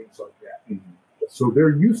drives and things like that. Mm-hmm. So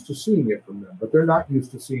they're used to seeing it from them, but they're not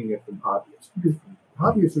used to seeing it from hobbyists, because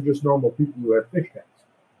hobbyists are just normal people who have fish tanks,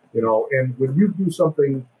 and when you do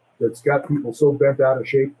something that's got people so bent out of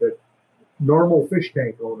shape that normal fish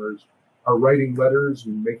tank owners are writing letters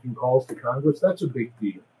and making calls to Congress, that's a big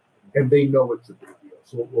deal. And they know it's a big deal.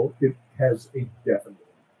 So it has a definite.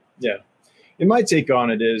 Yeah. And my take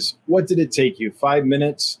on it is, what did it take you? 5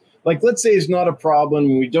 minutes? Like, let's say it's not a problem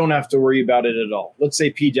and we don't have to worry about it at all. Let's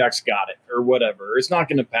say PJAC's got it or whatever. It's not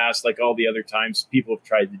going to pass like all the other times people have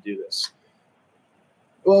tried to do this.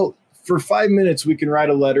 Well, for 5 minutes, we can write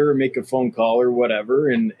a letter or make a phone call or whatever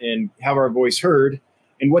and have our voice heard.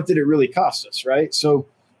 And what did it really cost us, right? So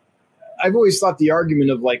I've always thought the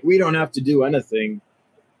argument of like, we don't have to do anything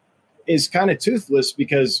is kind of toothless,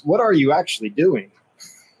 because what are you actually doing?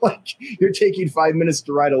 Like, you're taking 5 minutes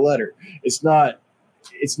to write a letter. It's not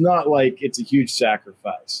like it's a huge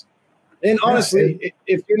sacrifice. And honestly,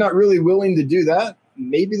 if you're not really willing to do that,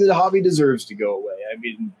 maybe the hobby deserves to go away. I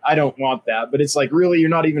mean, I don't want that, but it's like, really, you're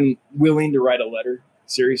not even willing to write a letter?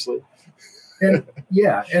 Seriously? And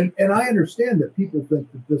and I understand that people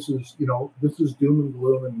think that this is doom and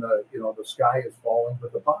gloom and the sky is falling,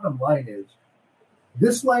 but the bottom line is,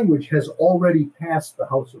 this language has already passed the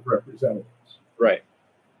House of Representatives. Right.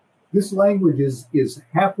 This language is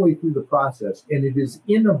halfway through the process, and it is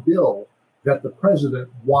in a bill that the president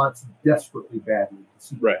wants desperately badly to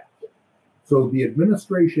see. Right. So the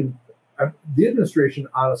administration,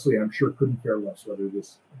 honestly, I'm sure couldn't care less whether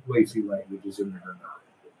this Lacey language is in there or not.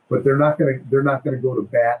 But they're not going to go to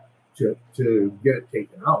bat to get it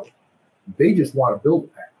taken out. They just want a bill to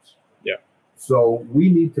pass. Yeah. So we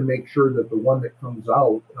need to make sure that the one that comes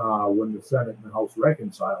out when the Senate and the House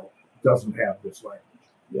reconcile doesn't have this language.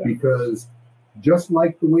 Yeah. Because just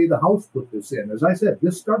like the way the House put this in, as I said,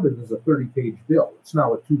 this started as a 30-page bill. It's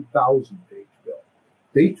now a 2,000-page bill.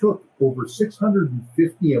 They took over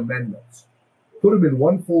 650 amendments, put them in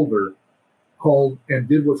one folder, and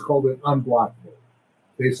did what's called an unblocked vote.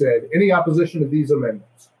 They said, any opposition to these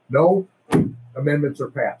amendments? No, amendments are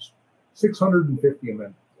passed. 650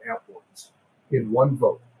 amendments at once in one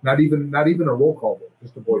vote. Not even a roll call vote,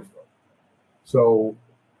 just a voice vote. So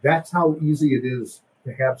that's how easy it is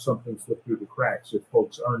to have something slip through the cracks if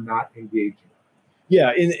folks are not engaging.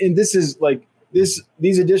 Yeah, and this is like these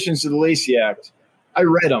additions to the Lacey Act. I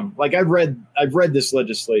read them. Like I've read this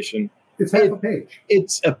legislation. It's half a page.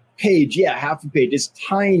 It's a page, yeah, half a page. It's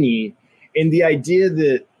tiny. And the idea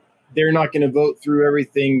that they're not going to vote through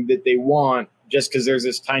everything that they want just because there's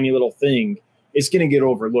this tiny little thing, it's going to get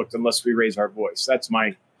overlooked unless we raise our voice. That's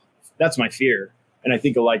my fear, and I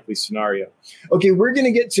think a likely scenario. Okay, we're going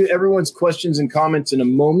to get to everyone's questions and comments in a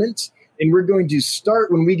moment, and we're going to start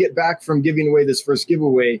when we get back from giving away this first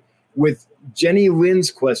giveaway with Jenny Lynn's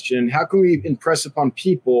question. How can we impress upon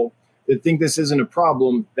people that think this isn't a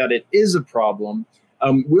problem that it is a problem?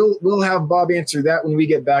 We'll have Bob answer that when we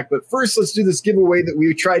get back. But first, let's do this giveaway that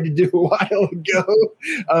we tried to do a while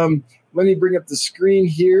ago. Let me bring up the screen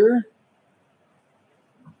here.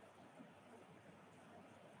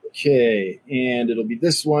 Okay, and it'll be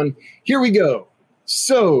this one. Here we go.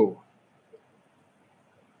 So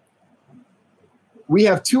we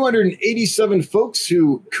have 287 folks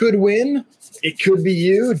who could win. It could be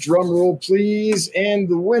you. Drum roll, please. And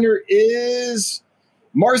the winner is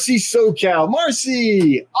Marcy SoCal.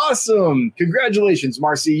 Marcy, awesome. Congratulations,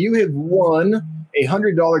 Marcy. You have won a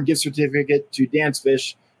 $100 gift certificate to Dance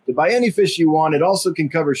Fish to buy any fish you want. It also can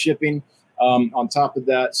cover shipping on top of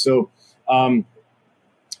that. So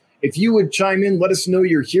if you would chime in, let us know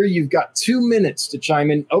you're here. You've got 2 minutes to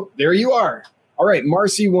chime in. Oh, there you are. All right,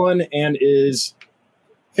 Marcy won and is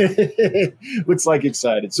looks like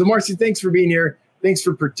excited. So Marcy, thanks for being here. Thanks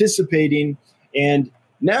for participating. And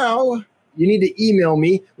now you need to email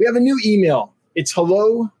me. We have a new email. It's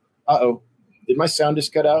hello. Uh-oh. Did my sound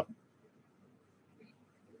just cut out?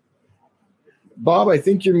 Bob, I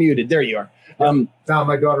think you're muted. There you are. Now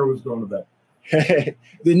my daughter was going to bed.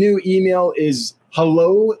 The new email is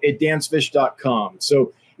hello@dancefish.com.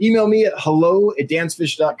 So email me at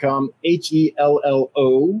hello@dancefish.com,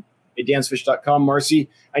 HELLO@dancefish.com. Marcy,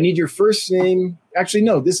 I need your first name. Actually,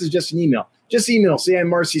 no, this is just an email. Just email. Say I'm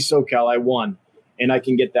Marcy SoCal. I won. And I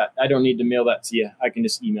can get that. I don't need to mail that to you. I can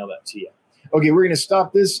just email that to you. Okay, we're going to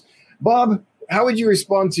stop this. Bob, how would you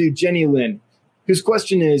respond to Jenny Lynn, whose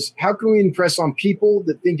question is, how can we impress on people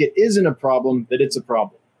that think it isn't a problem that it's a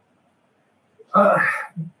problem?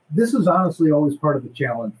 This is honestly always part of the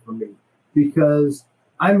challenge for me because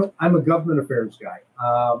I'm a government affairs guy.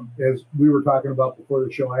 As we were talking about before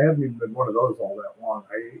the show, I haven't even been one of those all that long.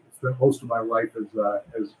 I spent most of my life as a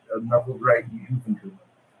knuckle dragging infantryman.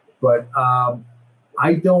 But I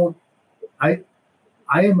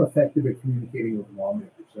am effective at communicating with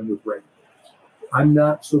lawmakers and with regulators. I'm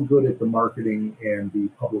not so good at the marketing and the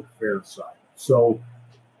public affairs side. So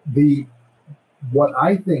what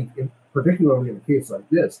I think, particularly in a case like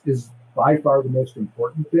this, is by far the most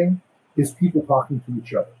important thing is people talking to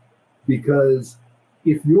each other. Because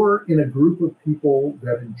if you're in a group of people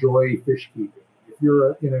that enjoy fish keeping, if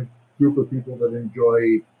you're in a group of people that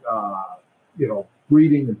enjoy,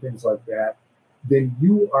 breeding and things like that, then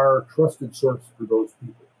you are a trusted source for those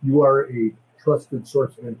people. You are a trusted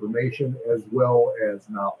source of information as well as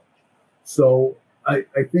knowledge. So I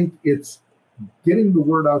think it's getting the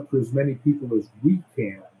word out to as many people as we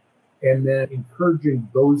can and then encouraging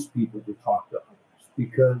those people to talk to others,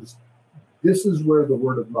 because this is where the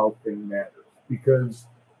word of mouth thing matters. Because,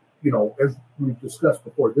 as we've discussed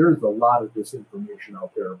before, there is a lot of disinformation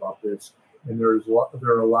out there about this. And there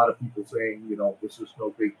are a lot of people saying, this is no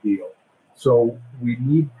big deal. So we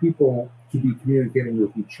need people to be communicating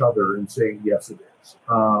with each other and saying, yes, it is.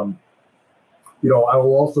 I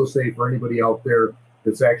will also say for anybody out there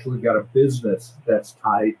that's actually got a business that's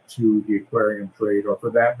tied to the aquarium trade, or for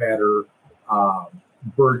that matter,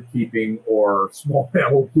 bird keeping or small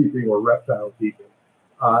mammal keeping or reptile keeping,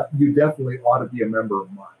 you definitely ought to be a member of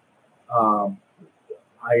mine.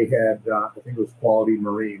 I think it was Quality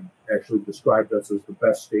Marine, actually described us as the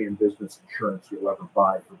best stay in business insurance you'll ever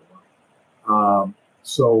buy for the money.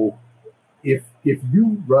 So if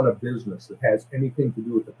you run a business that has anything to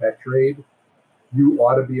do with the pet trade, you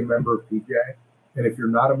ought to be a member of PJAC. And if you're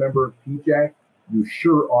not a member of PJAC, you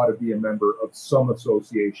sure ought to be a member of some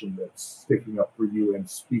association that's sticking up for you and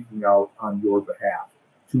speaking out on your behalf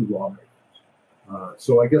to lawmakers.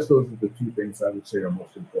 So I guess those are the two things I would say are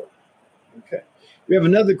most important. Okay. We have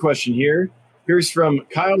another question here. Here's from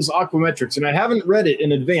Kyle's Aquametrics, and I haven't read it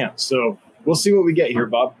in advance, so we'll see what we get here,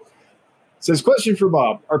 Bob. It says, question for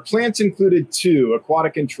Bob. Are plants included too,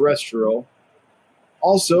 aquatic and terrestrial?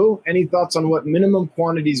 Also, any thoughts on what minimum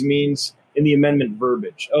quantities means in the amendment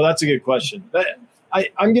verbiage? Oh, that's a good question.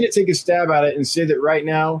 I'm going to take a stab at it and say that right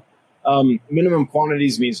now, minimum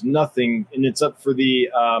quantities means nothing, and it's up for the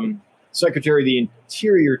Secretary of the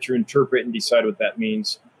Interior to interpret and decide what that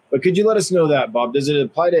means. But could you let us know that, Bob? Does it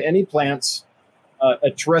apply to any plants, a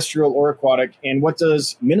terrestrial or aquatic, and what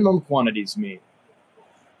does minimum quantities mean?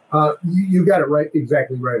 You got it right,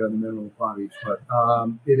 exactly right on the minimum quantities, but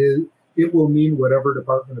it will mean whatever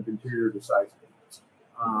Department of Interior decides it is.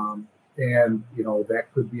 And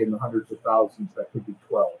that could be in the hundreds of thousands, that could be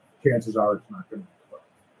 12. Chances are it's not going to be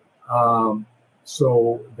 12.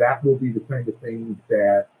 So that will be the kind of thing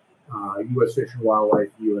that U.S. Fish and Wildlife,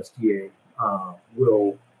 USDA,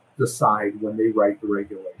 will decide when they write the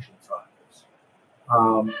regulations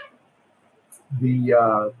on this. The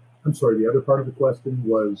other part of the question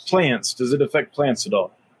was plants. Does it affect plants at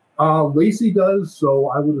all? Lacey does, so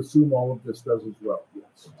I would assume all of this does as well.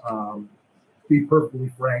 Yes. To be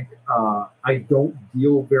perfectly frank, I don't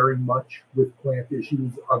deal very much with plant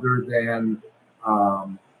issues other than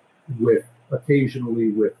occasionally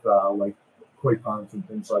with like koi ponds and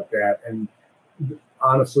things like that. And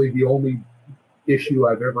honestly, the only issue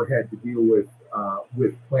I've ever had to deal with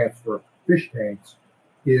plants for fish tanks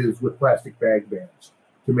is with plastic bag bans,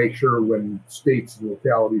 to make sure when states and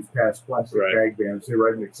localities pass plastic bag bans, they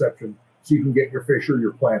write an exception so you can get your fish or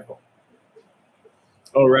your plant home.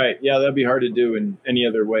 Oh, right. Yeah, that'd be hard to do in any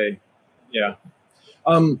other way. Yeah.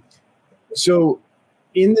 So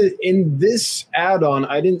in this add-on,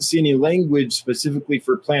 I didn't see any language specifically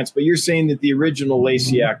for plants, but you're saying that the original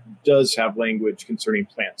Lacey Act does have language concerning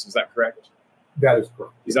plants. Is that correct? That is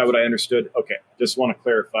correct. Is that what I understood? Okay. Just want to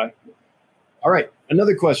clarify. All right.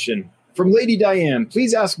 Another question from Lady Diane.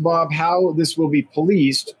 Please ask Bob how this will be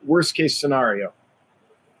policed, worst case scenario.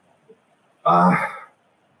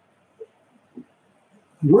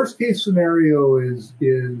 Worst case scenario is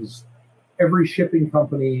every shipping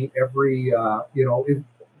company, every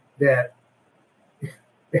that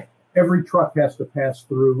every truck has to pass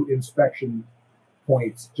through inspection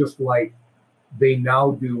points, just like they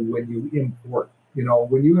now do when you import.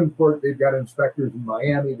 When you import, they've got inspectors in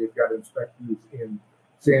Miami, they've got inspectors in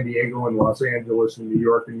San Diego and Los Angeles and New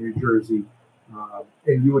York and New Jersey,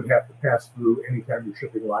 and you would have to pass through anytime you're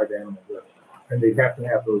shipping live animal litter, and they'd have to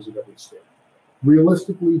have those in every state.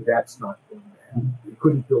 Realistically, that's not going to happen. You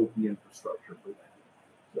couldn't build the infrastructure for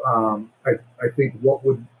that. I think what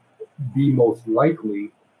would be most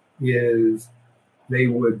likely is they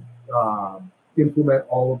would implement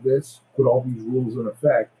all of this, put all these rules in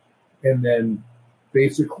effect, and then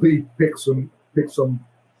basically pick some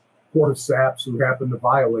poor saps who happen to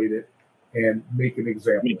violate it and make an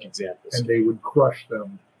example. Make examples. And they would crush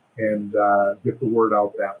them and get the word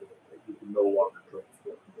out that way. That you can no longer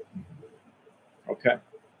transport. Okay.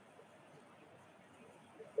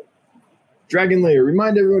 Dragon Layer,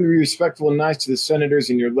 remind everyone to be respectful and nice to the senators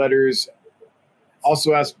in your letters.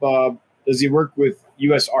 Also ask Bob, does he work with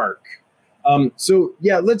U.S. ARC? So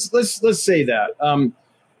yeah, let's say that.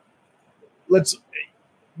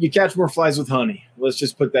 You catch more flies with honey. Let's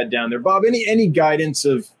just put that down there. Bob, any guidance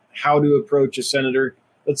of how to approach a senator?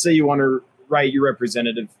 Let's say you want to write your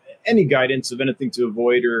representative. Any guidance of anything to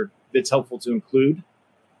avoid or that's helpful to include?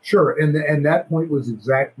 Sure, and that point was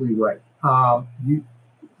exactly right.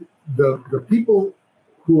 The people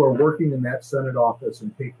who are working in that Senate office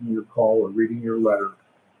and taking your call or reading your letter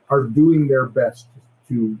are doing their best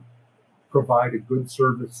to provide a good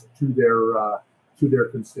service to their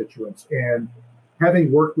constituents. And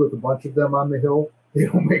having worked with a bunch of them on the Hill, they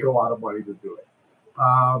don't make a lot of money to do it.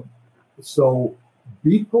 So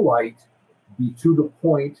be polite, be to the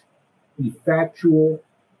point, be factual,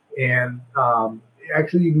 and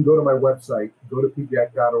actually you can go to my website, go to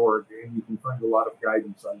pjac.org, and you can find a lot of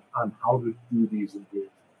guidance on how to do these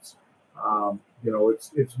engagements.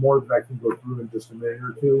 It's more than I can go through in just a minute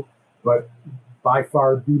or two, but by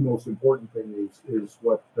far the most important thing is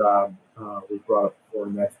what was brought up before,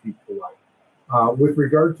 and that's be polite. With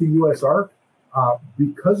regard to U.S. ARC,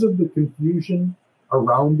 because of the confusion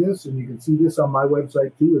around this, and you can see this on my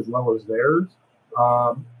website too, as well as theirs,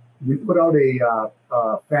 we put out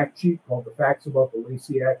a fact sheet called The Facts About the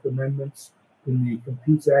Lacey Act Amendments in the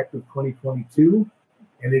Competes Act of 2022,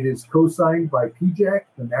 and it is co-signed by PJAC,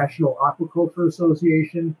 the National Aquaculture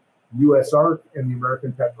Association, U.S. ARC, and the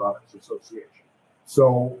American Pet Products Association.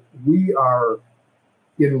 So we are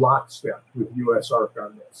in lockstep with U.S. ARC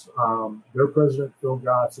on this. Their president, Phil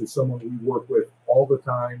Goss, is someone we work with all the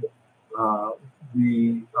time.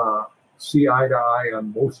 We see eye to eye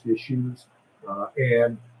on most issues.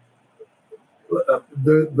 And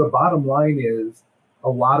the bottom line is a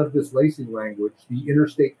lot of this Lacey language, the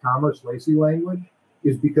interstate commerce Lacey language,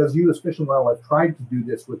 is because U.S. Fish and Wildlife tried to do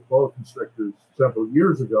this with boa constrictors several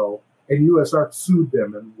years ago, and U.S. ARC sued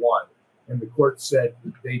them and won. And the court said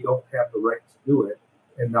that they don't have the right to do it,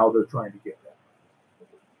 and now they're trying to get that.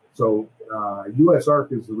 So U.S.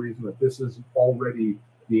 ARC is the reason that this is already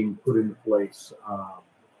being put into place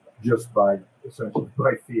just by essentially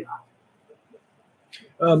by fiat.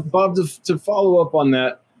 Bob, to follow up on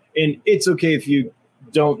that, and it's okay if you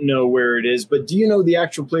don't know where it is, but do you know the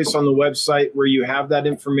actual place on the website where you have that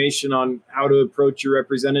information on how to approach your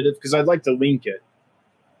representative? Because I'd like to link it.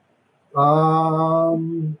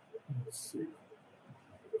 Let's see.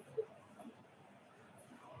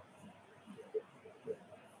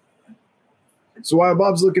 So while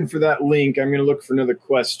Bob's looking for that link, I'm going to look for another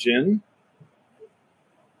question.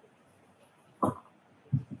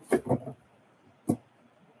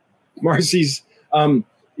 Marcy's,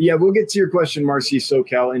 yeah, we'll get to your question, Marcy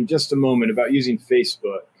SoCal, in just a moment about using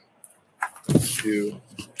Facebook to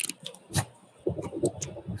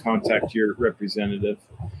contact your representative.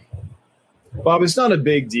 Bob, it's not a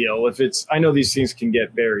big deal if it's, I know these things can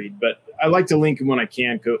get buried, but I like to link them when I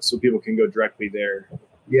can so people can go directly there.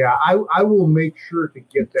 Yeah, I will make sure to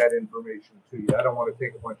get that information to you. I don't want to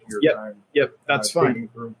take a bunch of your time. Yep, that's fine.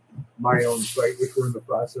 From my own site, which we're in the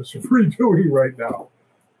process of redoing right now.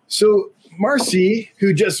 So Marcy,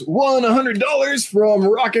 who just won $100 from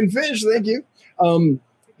Rockin' Fish, thank you,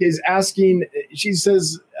 is asking, she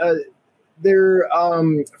says they're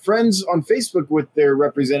friends on Facebook with their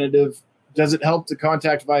representative. Does it help to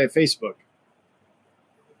contact via Facebook?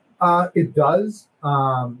 It does.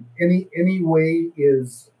 Any way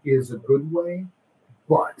is a good way,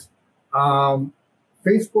 but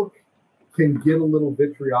Facebook can get a little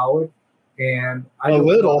vitriolic, and I've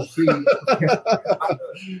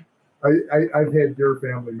had dear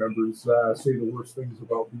family members say the worst things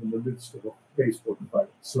about me in the midst of a Facebook fight.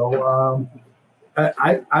 So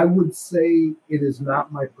I would say it is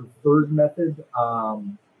not my preferred method.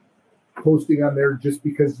 Posting on there just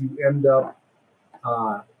because you end up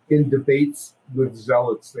in debates with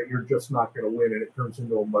zealots that you're just not going to win, and it turns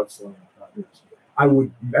into a mudslinging contest. I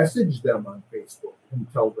would message them on Facebook and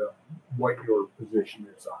tell them what your position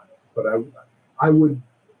is on it. But I would,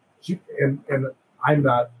 and I'm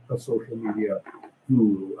not a social media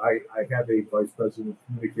guru. I have a vice president of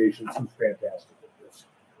communications who's fantastic at this.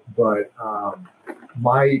 But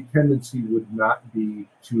my tendency would not be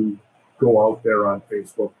to go out there on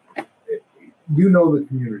Facebook. You know the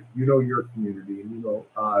community, you know your community, and you know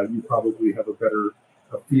you probably have a better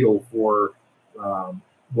feel for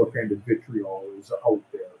what kind of vitriol is out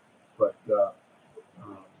there. But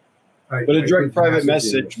a direct private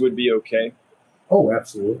message would be okay. Oh,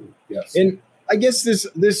 absolutely, yes. And I guess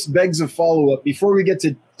this begs a follow up before we get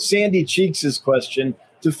to Sandy Cheeks' question.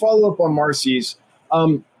 To follow up on Marcy's,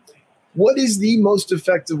 what is the most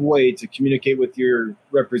effective way to communicate with your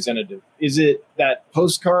representative? Is it that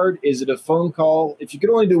postcard? Is it a phone call? If you could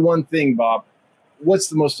only do one thing, Bob, what's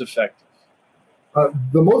the most effective?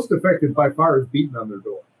 The most effective by far is beating on their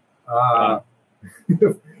door.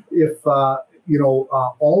 If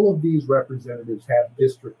all of these representatives have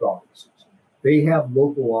district offices, they have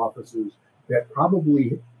local offices that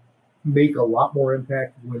probably make a lot more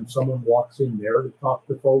impact when someone walks in there to talk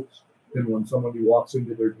to folks than when somebody walks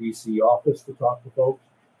into their DC office to talk to folks,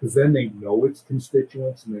 because then they know it's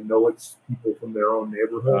constituents and they know it's people from their own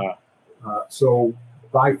neighborhood. So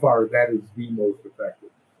by far, that is the most effective.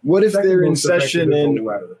 What if they're in session and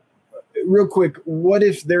real quick, what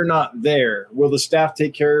if they're not there? Will the staff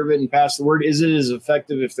take care of it and pass the word? Is it as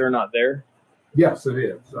effective if they're not there? Yes, it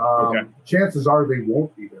is. Chances are they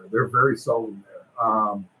won't be there. They're very seldom there.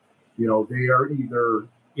 They are either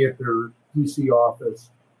at their DC office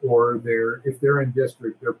or if they're in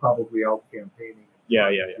district, they're probably out campaigning.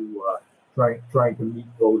 Trying to meet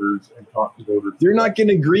voters and talk to voters. They're not going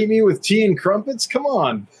to greet me with tea and crumpets? Come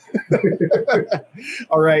on.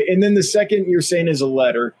 All right. And then the second you're saying is a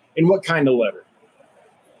letter. And what kind of letter?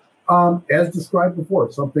 As described before,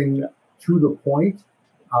 something to the point,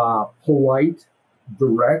 polite,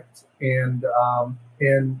 direct, and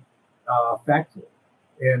factual,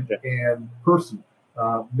 and personal.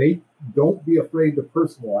 Don't be afraid to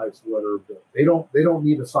personalize the letter of bill. They don't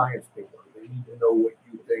need a science paper. They need to know what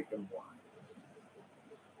you think and why.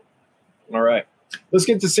 All right. Let's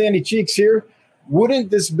get to Sandy Cheeks here. Wouldn't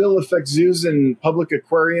this bill affect zoos and public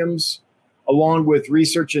aquariums along with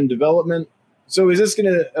research and development? So is this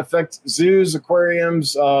going to affect zoos,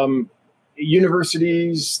 aquariums,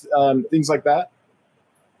 universities, things like that?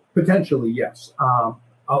 Potentially, yes. I'll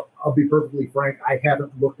be perfectly frank. I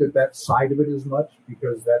haven't looked at that side of it as much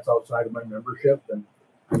because that's outside of my membership, and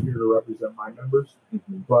I'm here to represent my members.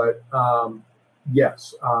 Mm-hmm. But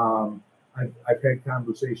yes, I've had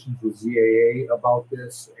conversations with ZAA about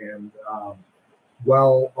this, and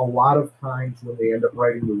well, a lot of times when they end up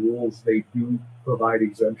writing the rules, they do provide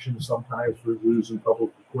exemptions sometimes for zoos and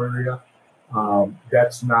public aquaria.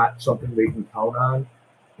 That's not something they can count on,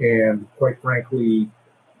 and quite frankly,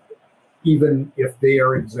 even if they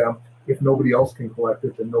are exempt, if nobody else can collect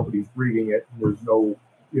it, then nobody's breeding it, and there's no,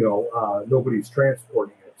 nobody's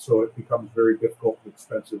transporting it. So it becomes very difficult and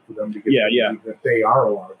expensive for them to get that they are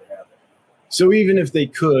allowed to have it. So even if they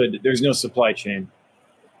could, there's no supply chain.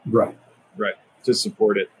 Right. To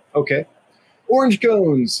support it. Okay. Orange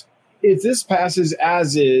cones. If this passes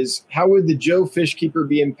as is, how would the Joe fish keeper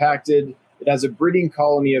be impacted? It has a breeding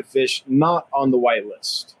colony of fish not on the white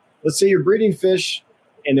list. Let's say you're breeding fish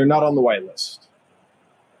and they're not on the white list.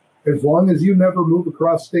 As long as you never move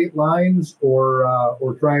across state lines or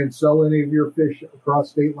try and sell any of your fish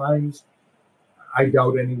across state lines, I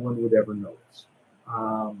doubt anyone would ever notice.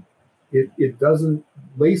 It doesn't.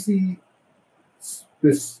 Lacey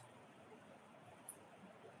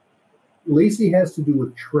has to do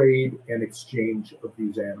with trade and exchange of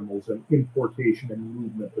these animals and importation and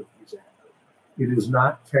movement of these animals. It is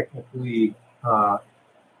not technically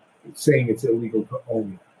saying it's illegal to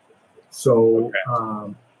own them. So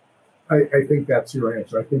I think that's your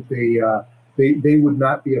answer. I think they would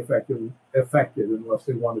not be affected unless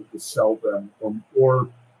they wanted to sell them or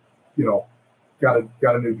got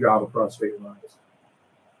a new job across state lines.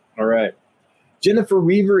 All right. Jennifer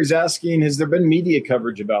Weaver is asking, has there been media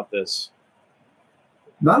coverage about this?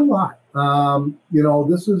 Not a lot.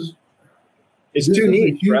 It's too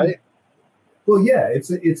neat, right? Well, yeah,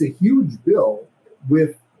 it's a huge bill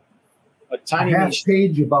with a tiny half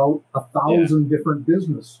page about 1,000 different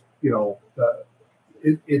business.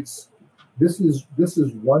 This is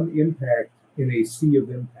one impact in a sea of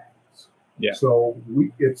impacts. Yeah. So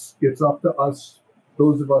it's up to us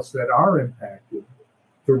those of us that are impacted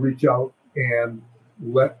to reach out and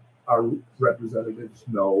let our representatives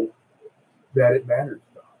know that it matters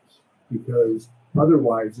to us, because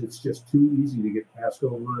otherwise it's just too easy to get passed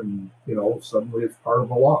over and, suddenly it's part of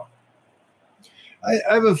the law.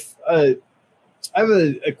 I have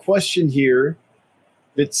a question here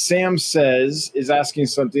that Sam says is asking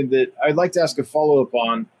something that I'd like to ask a follow-up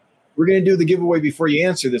on. We're going to do the giveaway before you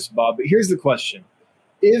answer this, Bob, but here's the question.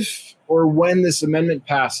 If or when this amendment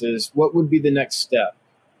passes, what would be the next step?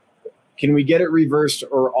 Can we get it reversed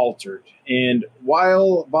or altered? And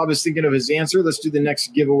while Bob is thinking of his answer, let's do the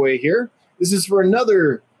next giveaway here. This is for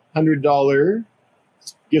another $100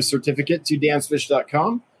 gift certificate to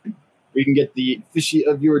dansfish.com. You can get the fishy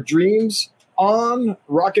of your dreams on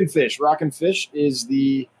Rockin' Fish. Rockin' Fish is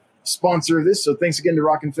the sponsor of this. So thanks again to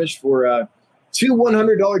Rockin' Fish for two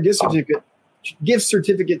 $100 gift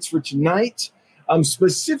certificates for tonight,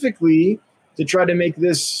 specifically to try to make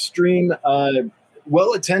this stream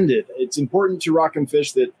well attended. It's important to Rockin'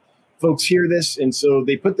 Fish that folks hear this, and so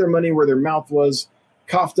they put their money where their mouth was,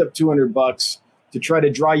 coughed up $200 to try to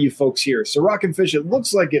draw you folks here. So Rockin' Fish, it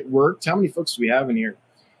looks like it worked. How many folks do we have in here?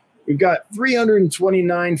 We've got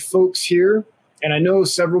 329 folks here, and I know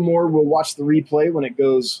several more will watch the replay when it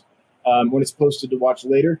goes, when it's posted to watch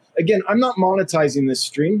later. Again, I'm not monetizing this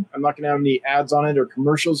stream. I'm not going to have any ads on it or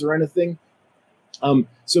commercials or anything.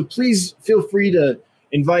 So please feel free to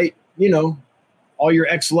invite, all your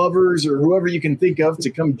ex-lovers or whoever you can think of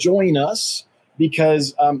to come join us,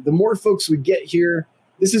 because the more folks we get here,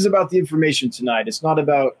 this is about the information tonight. It's not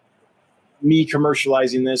about me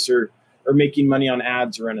commercializing this or making money on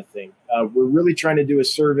ads or anything. We're really trying to do a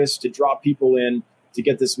service to draw people in to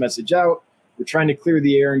get this message out. We're trying to clear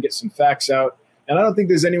the air and get some facts out. And I don't think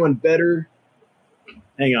there's anyone better.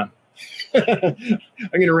 Hang on. I'm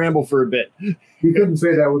going to ramble for a bit. You couldn't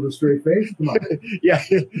say that with a straight face. Come on. Yeah.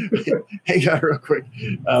 Hang on real quick.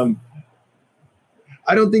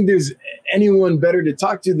 I don't think there's anyone better to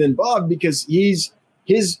talk to than Bob, because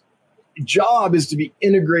his job is to be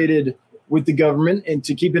integrated with the government and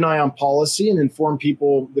to keep an eye on policy and inform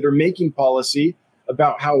people that are making policy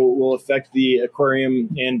about how it will affect the aquarium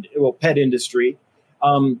and pet industry.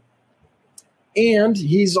 And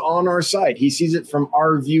he's on our side. He sees it from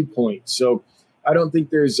our viewpoint. So I don't think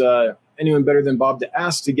there's anyone better than Bob to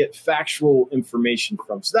ask to get factual information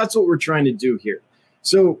from. So that's what we're trying to do here.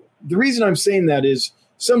 So the reason I'm saying that is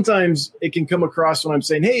sometimes it can come across when I'm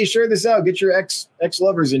saying, hey, share this out, get your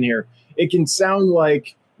ex-lovers in here. It can sound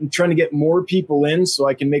like I'm trying to get more people in so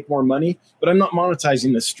I can make more money, but I'm not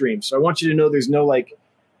monetizing this stream. So I want you to know there's no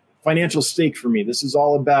financial stake for me. This is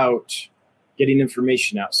all about getting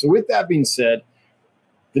information out. So with that being said,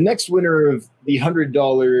 the next winner of the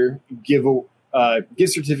 $100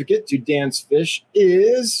 gift certificate to Dance Fish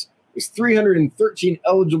is 313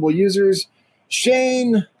 eligible users.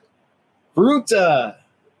 Shane Ferruta.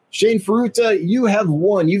 Shane Ferruta, you have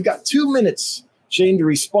won. You've got 2 minutes, Shane, to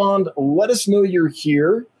respond. Let us know you're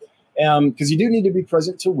here, because you do need to be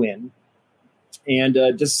present to win. And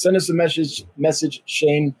just send us a message,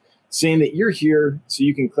 Shane, saying that you're here so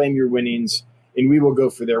you can claim your winnings, and we will go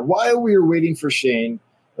for there. While we are waiting for Shane,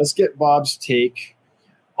 let's get Bob's take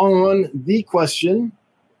on the question.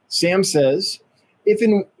 Sam says, if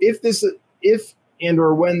and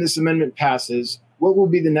or when this amendment passes, what will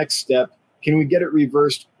be the next step? Can we get it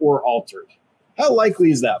reversed or altered? How likely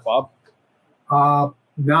is that, Bob?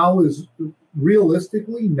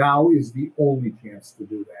 Realistically, now is the only chance to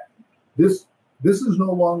do that. This is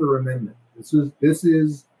no longer amendment. This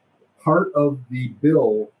is part of the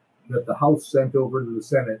bill that the House sent over to the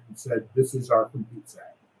Senate and said, this is our Competes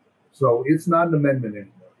Act. So it's not an amendment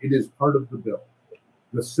anymore. It is part of the bill.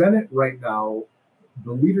 The Senate right now,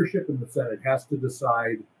 the leadership in the Senate has to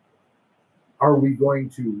decide, are we going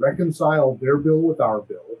to reconcile their bill with our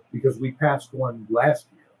bill? Because we passed one last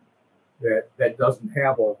year that doesn't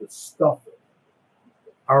have all this stuff in it.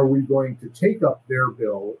 Are we going to take up their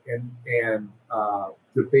bill and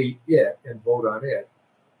debate it and vote on it?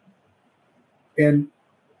 And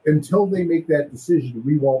until they make that decision,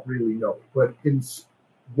 we won't really know. But in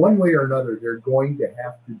one way or another, they're going to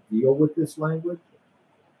have to deal with this language.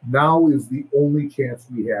 Now is the only chance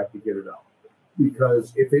we have to get it out.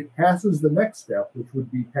 Because if it passes the next step, which would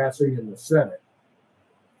be passing in the Senate,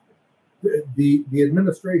 the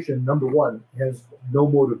administration, number one, has no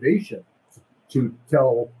motivation to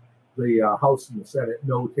tell the House and the Senate,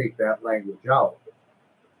 no, take that language out.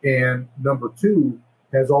 And number two,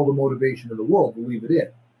 has all the motivation in the world to leave it in.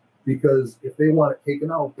 Because if they want it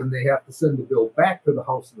taken out, then they have to send the bill back to the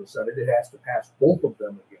House and the Senate. It has to pass both of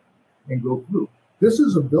them again and go through. This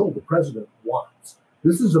is a bill the president wants.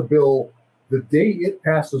 This is a bill the day it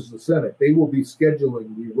passes the Senate, they will be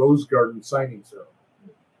scheduling the Rose Garden signing ceremony.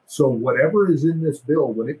 So whatever is in this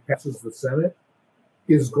bill when it passes the Senate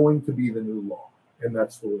is going to be the new law, and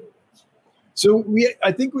that's the way it is. So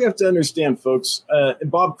I think we have to understand, folks.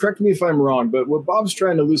 Bob, correct me if I'm wrong, but what Bob's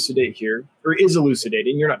trying to elucidate here, or is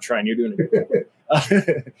elucidating, you're not trying, you're doing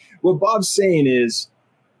it. What Bob's saying is,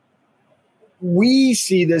 we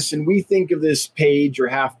see this and we think of this page or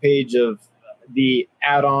half page of the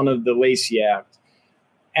add-on of the Lacey Act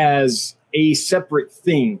as a separate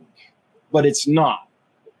thing, but it's not.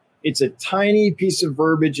 It's a tiny piece of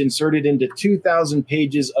verbiage inserted into 2,000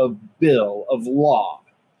 pages of bill, of law.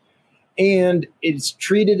 And it's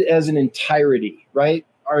treated as an entirety, right?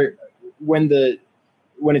 When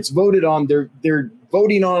it's voted on, they're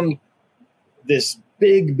voting on this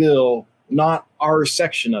big bill, not our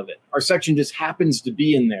section of it. Our section just happens to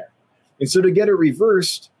be in there. And so to get it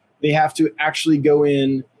reversed, they have to actually go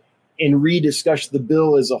in and rediscuss the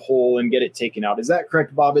bill as a whole and get it taken out. Is that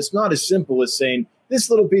correct, Bob? It's not as simple as saying, this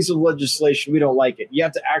little piece of legislation, we don't like it. You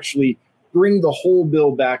have to actually bring the whole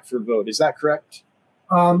bill back for vote. Is that correct?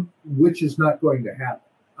 Which is not going to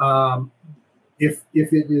happen. If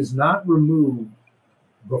it is not removed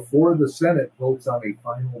before the Senate votes on a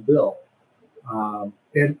final bill,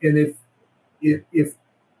 and if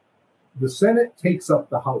the Senate takes up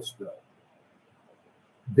the House bill,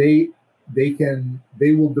 they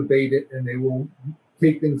will debate it and they will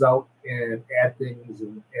take things out and add things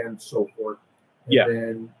and so forth. And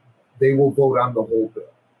then they will vote on the whole bill.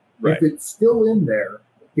 Right. If it's still in there,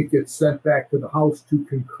 it gets sent back to the House to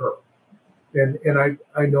concur. And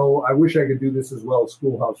I know, I wish I could do this as well as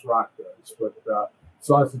Schoolhouse Rock does, but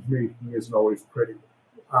sausage making isn't always pretty.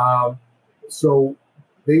 So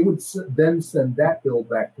they would then send that bill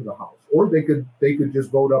back to the House, or they could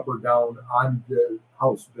just vote up or down on the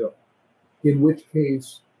House bill, in which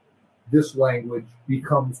case this language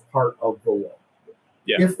becomes part of the law.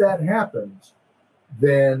 Yeah. If that happens,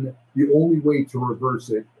 then the only way to reverse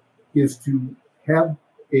it is to have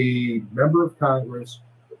a member of Congress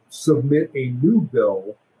submit a new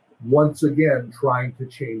bill, once again trying to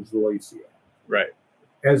change the Lacey Act. Right.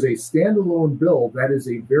 As a standalone bill, that is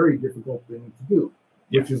a very difficult thing to do,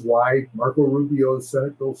 which is why Marco Rubio's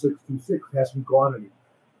Senate Bill 626 hasn't gone anywhere.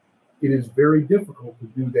 It is very difficult to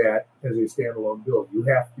do that as a standalone bill. You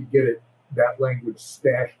have to get that language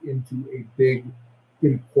stashed into a big,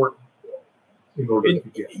 important bill in order to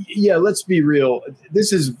get it. Yeah, let's be real.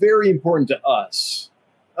 This is very important to us.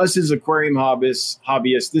 Us as aquarium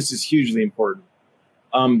hobbyists, this is hugely important.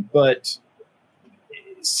 But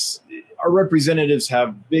our representatives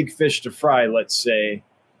have big fish to fry, let's say,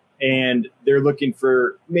 and they're looking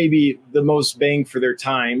for maybe the most bang for their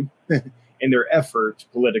time and their effort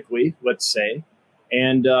politically, let's say.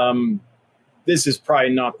 And this is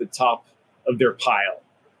probably not the top of their pile.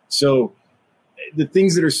 So the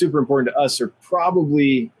things that are super important to us are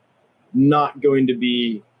probably not going to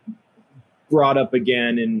be brought up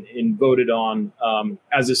again and voted on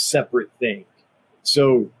as a separate thing.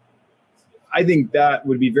 So I think that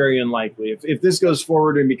would be very unlikely. If this goes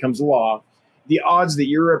forward and becomes law, the odds that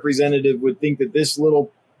your representative would think that this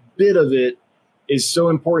little bit of it is so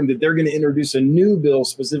important that they're going to introduce a new bill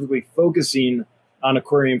specifically focusing on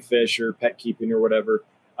aquarium fish or pet keeping or whatever.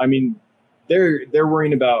 I mean, they're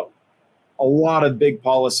worrying about a lot of big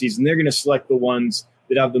policies, and they're going to select the ones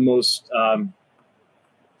that have the most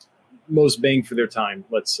bang for their time,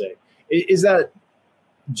 let's say. Is that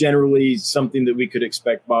generally something that we could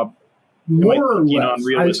expect, Bob? More or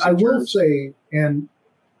less. I will say, and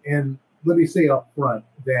let me say up front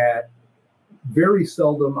that very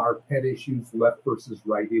seldom are pet issues left versus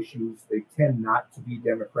right issues. They tend not to be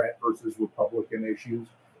Democrat versus Republican issues.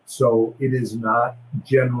 So it is not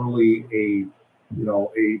generally a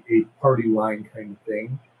party line kind of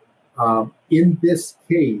thing. In this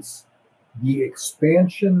case, the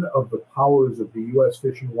expansion of the powers of the U.S.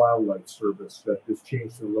 Fish and Wildlife Service that this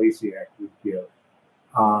change to the Lacey Act would give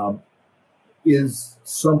is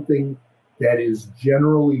something that is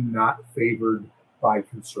generally not favored by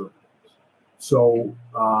conservatives. So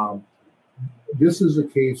this is a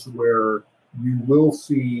case where you will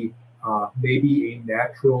see maybe a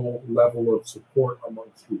natural level of support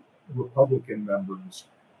amongst Republican members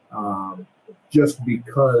just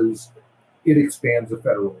because it expands a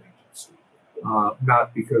federal agency,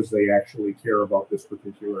 not because they actually care about this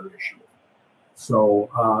particular issue. So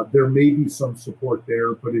there may be some support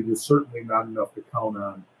there, but it is certainly not enough to count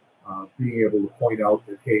on being able to point out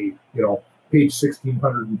that, hey, page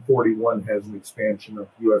 1641 has an expansion of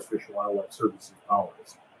U.S. Fish and Wildlife Service's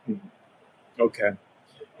powers. Mm-hmm. Okay.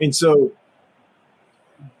 And so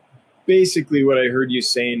basically what I heard you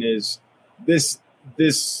saying is this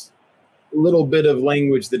little bit of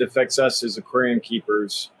language that affects us as aquarium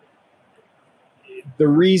keepers, the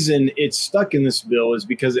reason it's stuck in this bill is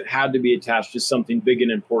because it had to be attached to something big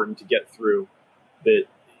and important to get through. That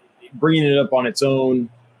bringing it up on its own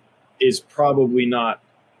is probably not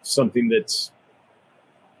something that's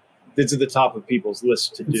at the top of people's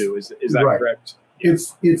list to do. Is that right. correct?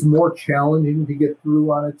 It's more challenging to get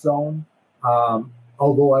through on its own.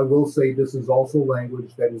 Although I will say this is also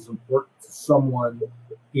language that is important to someone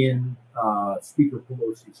in Speaker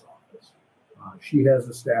Pelosi's office. She has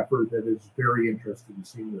a staffer that is very interested in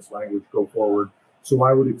seeing this language go forward. So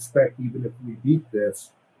I would expect, even if we beat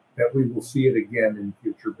this, that we will see it again in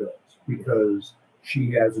future bills, because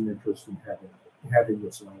she has an interest in having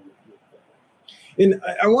this language. And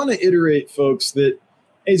I want to iterate, folks, that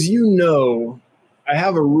as you know, I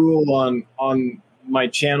have a rule on my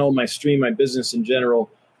channel, my stream, my business in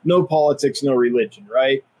general: no politics, no religion,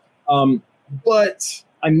 right? But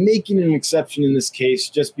I'm making an exception in this case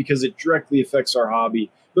just because it directly affects our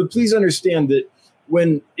hobby. But please understand that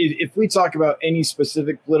if we talk about any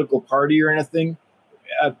specific political party or anything,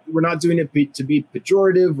 we're not doing it to be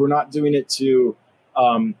pejorative. We're not doing it to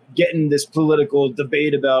get in this political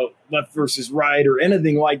debate about left versus right or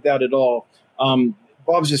anything like that at all.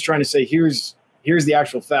 Bob's just trying to say, here's the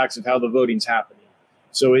actual facts of how the voting's happening.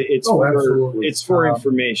 So it's for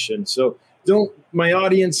information. So my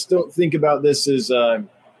audience don't think about this as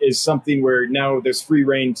something where now there's free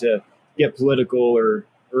reign to get political or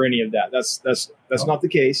any of that. That's not the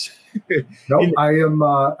case. No, I am.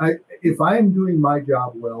 If I am doing my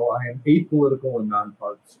job well, I am apolitical and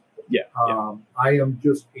nonpartisan. Yeah. I am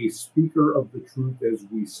just a speaker of the truth as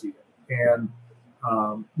we see it. And,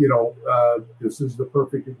 this is the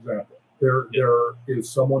perfect example. There is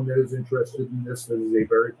someone that is interested in this that is a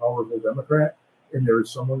very powerful Democrat, and there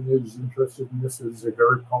is someone that is interested in this that is a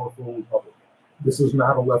very powerful Republican. This is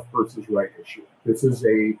not a left versus right issue. This is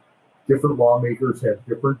different lawmakers have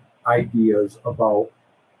different ideas about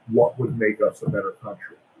what would make us a better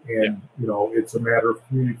country. And, it's a matter of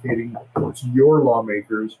communicating to your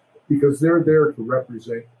lawmakers, because they're there to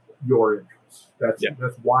represent your interests. That's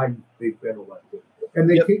why they've been elected. And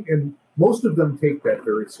and most of them take that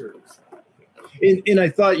very seriously. And I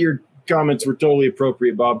thought your comments were totally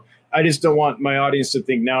appropriate, Bob. I just don't want my audience to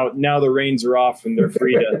think now the reins are off and they're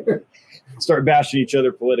free to start bashing each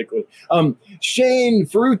other politically. Shane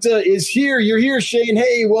Ferruta is here. You're here, Shane.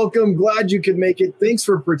 Hey, welcome. Glad you could make it. Thanks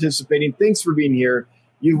for participating. Thanks for being here.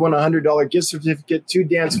 You've won a $100 gift certificate to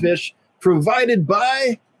Dance Fish, provided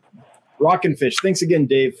by Rockin' Fish. Thanks again,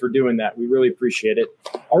 Dave, for doing that. We really appreciate it.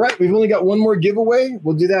 All right, we've only got one more giveaway.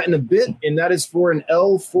 We'll do that in a bit, and that is for an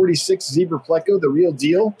L46 Zebra Pleco, the real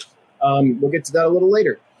deal. We'll get to that a little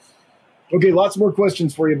later. Okay, lots more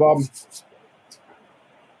questions for you, Bob.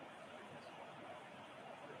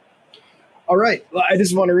 All right, I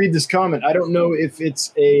just want to read this comment. I don't know if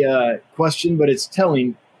it's a question, but it's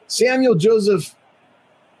telling. Samuel Joseph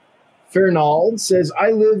Fernald says,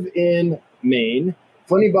 I live in Maine.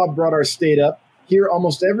 Funny Bob brought our state up. Here,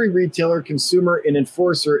 almost every retailer, consumer, and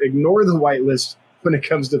enforcer ignore the whitelist when it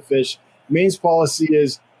comes to fish. Maine's policy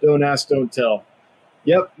is don't ask, don't tell.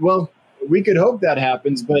 Yep, well, we could hope that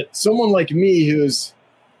happens, but someone like me whose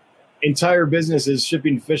entire business is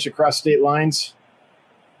shipping fish across state lines,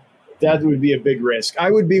 that would be a big risk.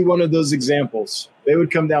 I would be one of those examples. They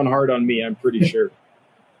would come down hard on me, I'm pretty sure.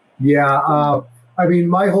 Yeah,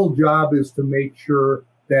 my whole job is to make sure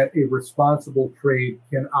that a responsible trade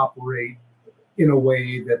can operate in a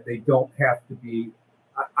way that they don't have to be.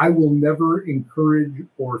 I will never encourage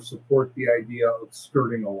or support the idea of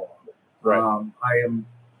skirting a law. Right.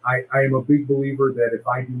 I am a big believer that if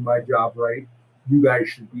I do my job right, you guys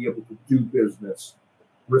should be able to do business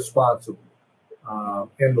responsibly,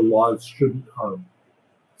 and the laws shouldn't harm you.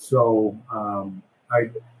 So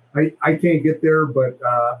I can't get there, but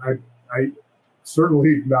I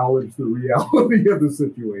certainly acknowledge the reality of the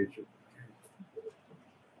situation.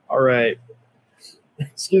 All right.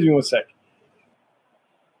 Excuse me 1 sec.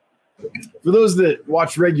 For those that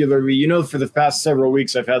watch regularly, for the past several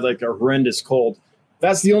weeks I've had like a horrendous cold.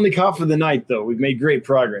 That's the only cough of the night, though. We've made great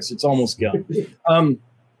progress. It's almost gone.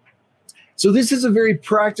 So this is a very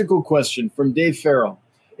practical question from Dave Farrell.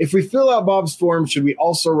 If we fill out Bob's form, should we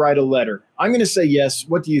also write a letter? I'm going to say yes.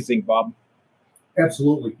 What do you think, Bob?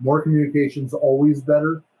 Absolutely. More communication is always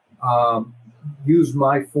better. Use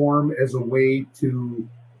my form as a way to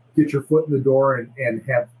get your foot in the door and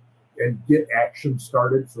get action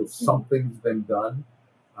started. So something's been done.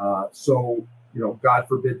 God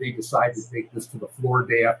forbid they decide to take this to the floor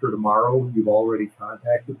day after tomorrow. You've already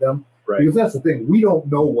contacted them. Right. Because that's the thing. We don't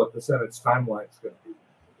know what the Senate's timeline is going to be.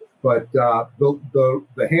 But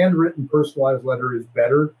the handwritten personalized letter is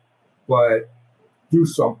better, but do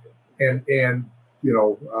something. And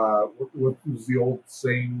what was the old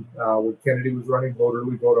saying when Kennedy was running? Vote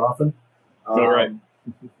early, vote often. All right.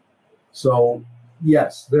 So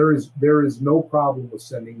yes, there is no problem with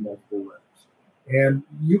sending multiple letters. And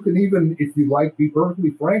you can even, if you like, be perfectly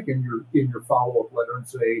frank in your follow-up letter and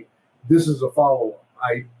say, this is a follow-up.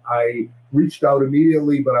 I reached out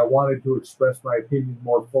immediately, but I wanted to express my opinion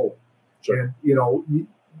more fully. Sure. And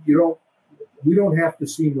we don't have to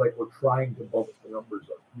seem like we're trying to bump the numbers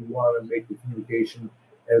up. We want to make the communication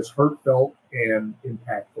as heartfelt and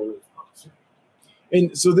impactful as possible.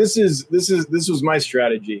 And so this was my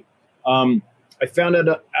strategy. I found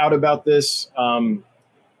out about this.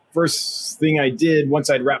 First thing I did once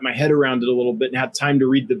I'd wrapped my head around it a little bit and had time to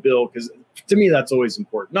read the bill, because to me that's always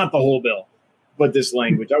important, not the whole bill, but this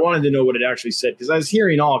language. I wanted to know what it actually said because I was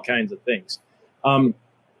hearing all kinds of things.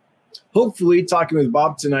 Hopefully, talking with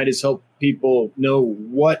Bob tonight has helped people know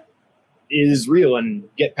what is real and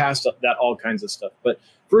get past that all kinds of stuff. But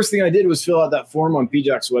first thing I did was fill out that form on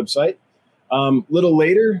PJAC's website. Little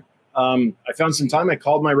later, I found some time. I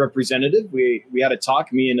called my representative. We had a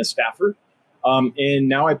talk, me and a staffer. And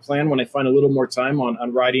now I plan, when I find a little more time,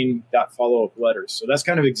 on writing that follow-up letter. So that's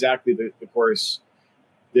kind of exactly the course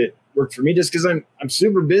that worked for me, just because I'm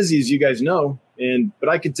super busy, as you guys know. But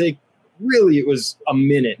I could take, really, it was a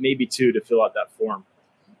minute, maybe two, to fill out that form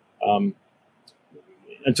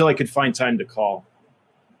until I could find time to call.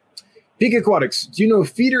 Peak Aquatics, do you know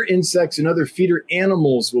if feeder insects and other feeder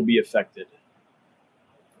animals will be affected?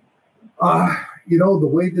 The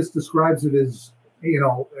way this describes it is,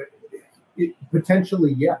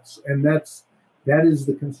 potentially yes, and that is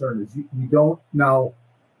the concern. Is you don't now.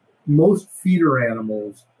 Most feeder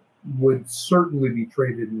animals would certainly be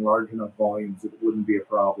traded in large enough volumes that it wouldn't be a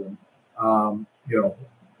problem.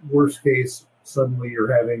 Worst case, suddenly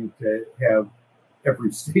you're having to have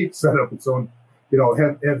every state set up its own.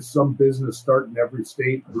 Have some business start in every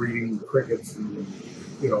state breeding crickets and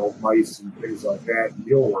mice and things like that, and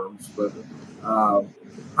mealworms. But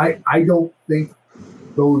I don't think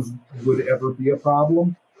those would ever be a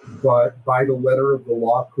problem, but by the letter of the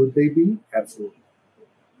law, could they be? Absolutely.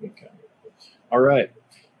 Okay. All right.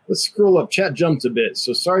 Let's scroll up. Chat jumped a bit,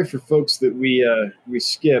 so sorry for folks that we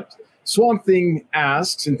skipped. Swamp Thing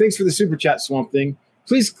asks, and thanks for the super chat, Swamp Thing.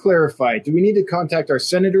 Please clarify, do we need to contact our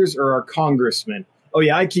senators or our congressmen? Oh,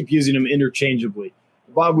 yeah, I keep using them interchangeably.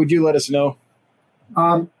 Bob, would you let us know?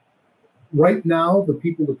 Right now, the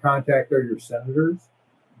people to contact are your senators,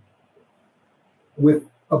 with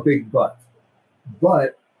a big but.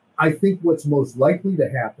 But I think what's most likely to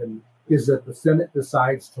happen is that the Senate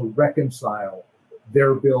decides to reconcile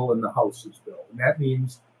their bill and the House's bill. And that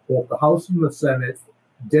means both the House and the Senate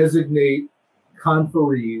designate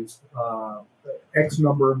conferees, X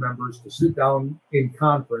number of members, to sit down in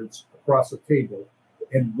conference across a table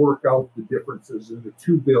and work out the differences in the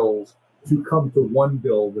two bills to come to one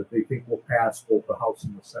bill that they think will pass both the House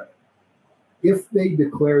and the Senate. If they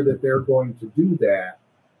declare that they're going to do that,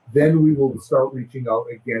 then we will start reaching out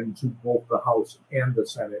again to both the House and the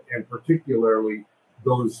Senate, and particularly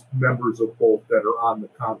those members of both that are on the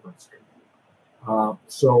conference committee.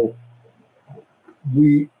 So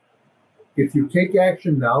if you take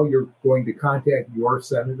action now, you're going to contact your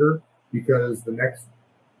senator, because the next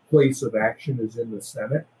place of action is in the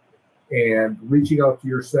Senate. And reaching out to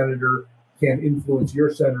your senator can influence your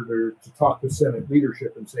senator to talk to Senate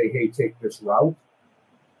leadership and say, hey, take this route.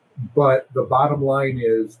 But the bottom line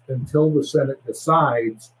is, until the Senate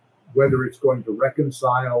decides whether it's going to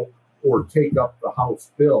reconcile or take up the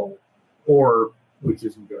House bill, or, which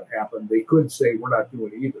isn't going to happen, they could say we're not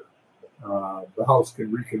doing either. The House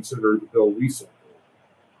can reconsider the bill recently.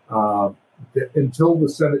 Until the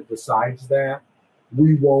Senate decides that,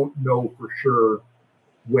 we won't know for sure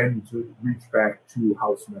when to reach back to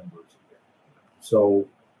House members again. So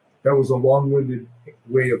that was a long-winded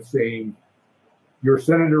way of saying your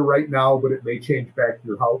senator right now, but it may change back to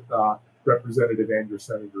your House representative and your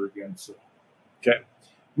senator again soon. Okay.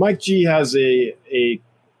 Mike G has a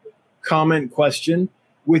comment question.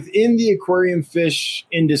 Within the aquarium fish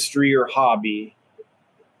industry or hobby,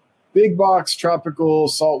 big box tropical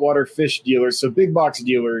saltwater fish dealers, so big box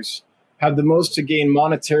dealers, have the most to gain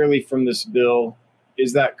monetarily from this bill.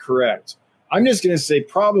 Is that correct? I'm just going to say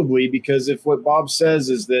probably, because if what Bob says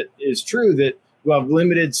is true, that we'll have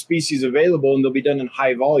limited species available and they'll be done in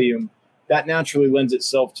high volume, that naturally lends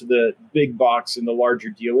itself to the big box and the larger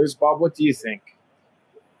dealers. Bob, what do you think?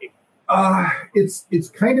 It's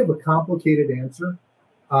kind of a complicated answer,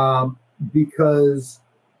 because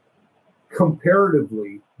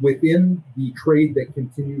comparatively, within the trade that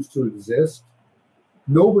continues to exist,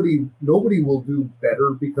 nobody will do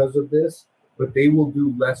better because of this, but they will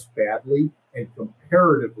do less badly. And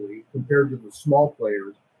comparatively, compared to the small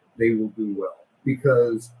players, they will do well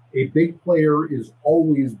because a big player is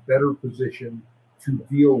always better positioned to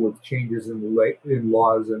deal with changes in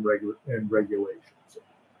laws and regulations.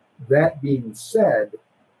 That being said,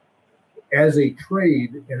 as a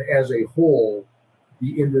trade and as a whole,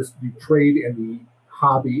 the trade and the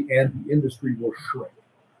hobby and the industry will shrink.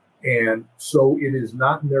 And so it is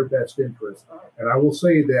not in their best interest. And I will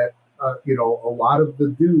say that, a lot of the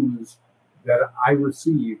dues that I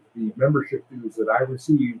receive, the membership dues that I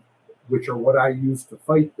receive, which are what I use to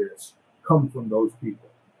fight this, come from those people.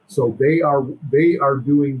 So they are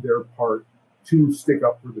doing their part to stick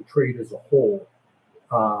up for the trade as a whole,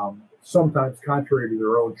 sometimes contrary to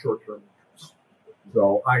their own short-term interests.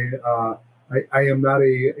 So I am not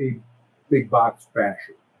a big box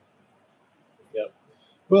basher. Yep.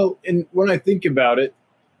 Well, and when I think about it,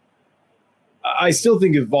 I still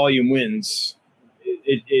think if volume wins,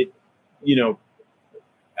 I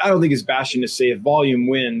don't think it's bashing to say if volume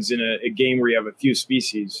wins in a game where you have a few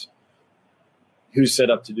species, who's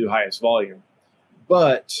set up to do highest volume.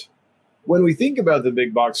 But when we think about the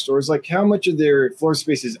big box stores, like how much of their floor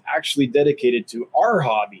space is actually dedicated to our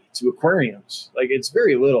hobby, to aquariums? Like it's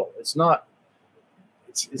very little. It's not.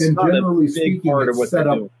 It's not a big part of what they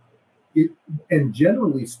do. And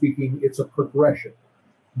generally speaking, it's a progression.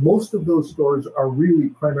 Most of those stores are really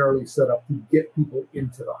primarily set up to get people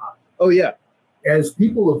into the hobby. Oh, yeah. As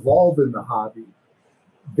people evolve in the hobby,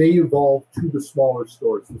 they evolve to the smaller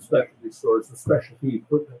stores, the specialty stores, the specialty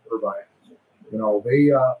equipment providers.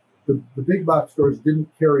 The big box stores didn't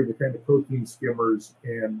carry the kind of protein skimmers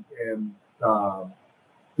and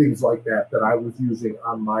things like that I was using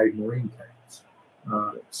on my marine tanks.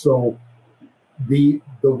 So the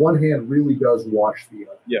one hand really does wash the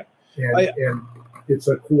other. Yeah. And it's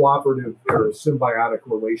a cooperative or a symbiotic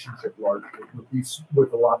relationship largely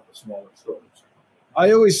with a lot of the smaller stores.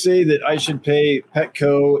 I always say that I should pay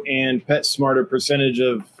Petco and PetSmart a percentage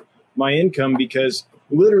of my income because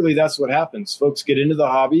literally that's what happens. Folks get into the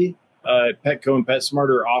hobby. Petco and PetSmart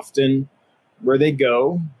are often where they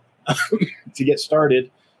go to get started.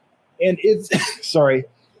 And if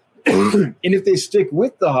they stick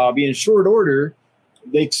with the hobby in short order,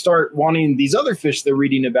 they start wanting these other fish they're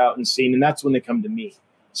reading about and seeing, and that's when they come to me.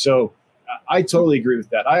 So I totally agree with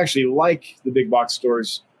that. I actually like the big box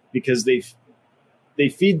stores because they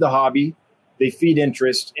feed the hobby, they feed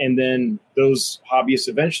interest, and then those hobbyists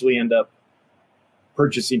eventually end up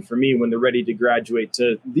purchasing from me when they're ready to graduate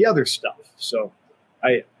to the other stuff. So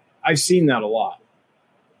I've seen that a lot.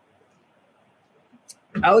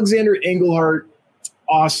 Alexander Engelhart,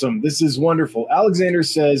 awesome. This is wonderful. Alexander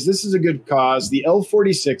says, this is a good cause. The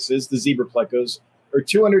L46s, the zebra plecos, are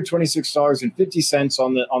 $226.50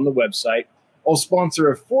 on the website. I'll sponsor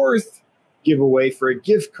a fourth giveaway for a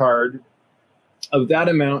gift card of that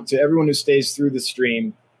amount to everyone who stays through the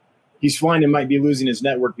stream. He's flying and might be losing his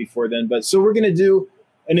network before then. But so we're going to do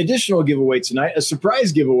an additional giveaway tonight, a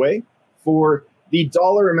surprise giveaway for the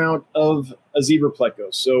dollar amount of a zebra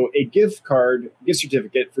pleco. So a gift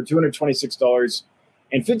certificate for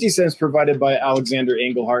 $226.50 provided by Alexander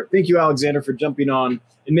Engelhart. Thank you, Alexander, for jumping on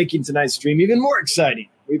and making tonight's stream even more exciting.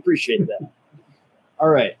 We appreciate that. All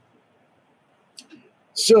right.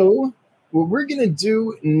 So what we're going to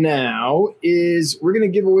do now is we're going to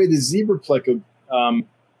give away the zebra pleco,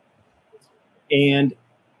 and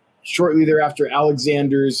shortly thereafter,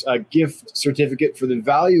 Alexander's gift certificate for the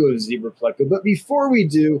value of zebra pleco. But before we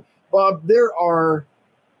do, Bob, there are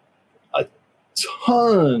a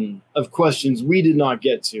ton of questions we did not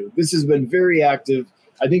get to. This has been very active.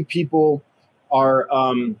 I think people are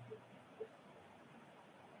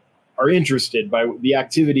interested by the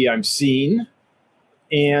activity I'm seeing.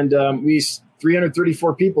 And we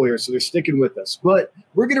 334 people here, so they're sticking with us. But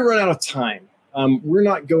we're going to run out of time. We're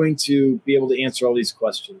not going to be able to answer all these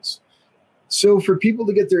questions. So for people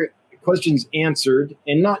to get their questions answered,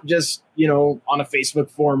 and not just, on a Facebook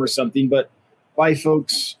forum or something, but by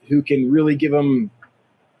folks who can really give them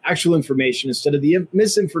actual information instead of the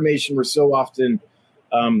misinformation we're so often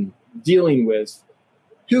dealing with,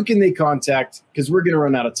 who can they contact? Because we're going to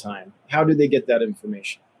run out of time. How do they get that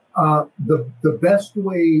information? The best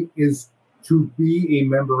way is to be a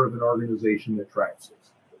member of an organization that tracks this.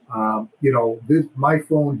 My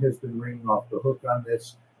phone has been ringing off the hook on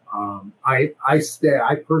this. I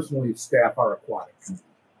personally staff our aquatics.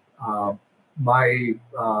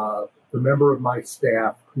 The member of my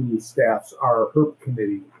staff who staffs our herp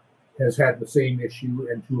committee has had the same issue,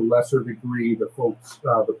 and to a lesser degree, the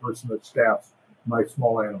person that staffs my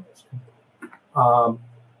small animals.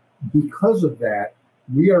 Because of that,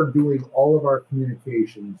 we are doing all of our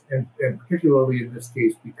communications, and particularly in this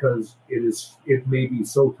case, because it may be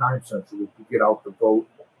so time sensitive to get out the vote,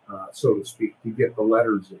 so to speak, to get the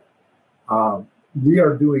letters in. We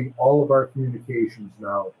are doing all of our communications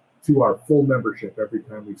now to our full membership every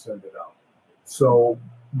time we send it out. So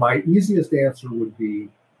my easiest answer would be,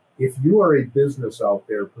 if you are a business out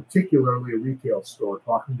there, particularly a retail store,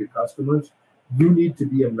 talking to customers, you need to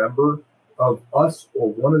be a member of us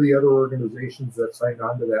or one of the other organizations that signed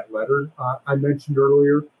on to that letter I mentioned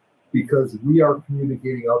earlier, because we are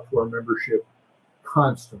communicating out to our membership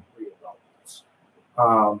constantly about this.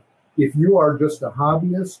 If you are just a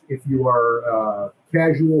hobbyist, if you are a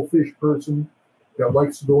casual fish person that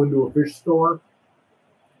likes to go into a fish store,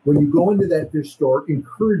 when you go into that fish store,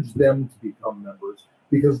 encourage them to become members,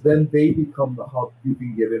 because then they become the hub you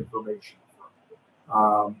can get information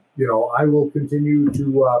from. I will continue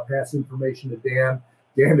to pass information to Dan.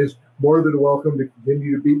 Dan is more than welcome to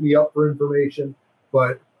continue to beat me up for information,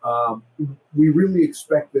 but we really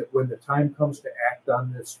expect that when the time comes to act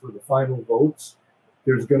on this for the final votes,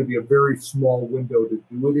 there's going to be a very small window to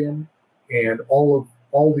do it in, and all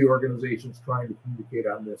the organizations trying to communicate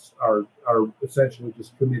on this are essentially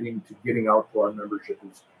just committing to getting out to our membership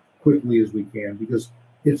as quickly as we can, because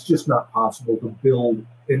it's just not possible to build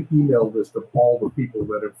an email list of all the people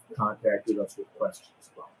that have contacted us with questions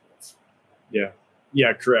about this.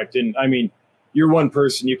 Yeah, correct. And I mean, you're one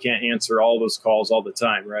person, you can't answer all those calls all the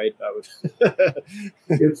time, right?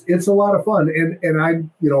 It's a lot of fun. And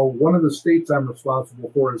I'm, one of the states I'm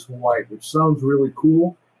responsible for is Hawaii, which sounds really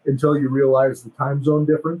cool until you realize the time zone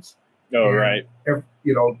difference. Oh, and right.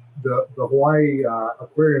 The Hawaii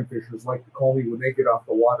aquarium fishers like to call me when they get off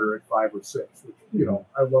the water at 5 or 6, which,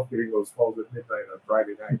 I love getting those calls at midnight on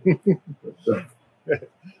Friday night.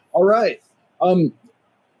 All right.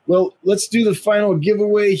 Well, let's do the final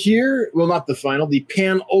giveaway here. Well, not the final, the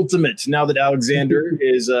Pan Ultimate, now that Alexander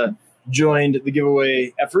is joined the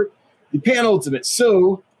giveaway effort. The Pan Ultimate.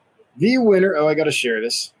 So the winner, I got to share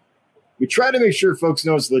this. We try to make sure folks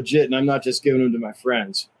know it's legit and I'm not just giving them to my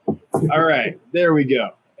friends. All right, there we go.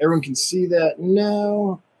 Everyone can see that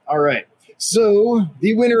now. All right. So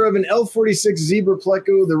the winner of an L46 Zebra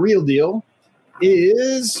Pleco, the real deal,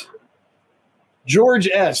 is George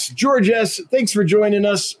S. George S., thanks for joining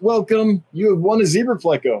us. Welcome. You have won a Zebra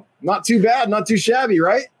Pleco. Not too bad, not too shabby,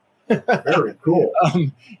 right? Very cool.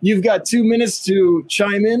 You've got 2 minutes to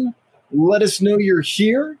chime in. Let us know you're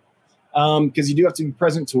here, because you do have to be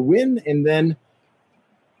present to win, and then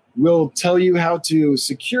we'll tell you how to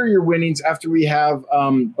secure your winnings after we have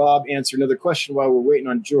Bob answer another question while we're waiting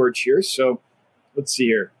on George here. So let's see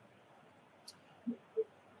here.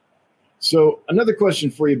 So another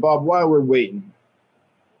question for you, Bob, while we're waiting.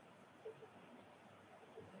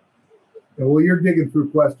 And while you're digging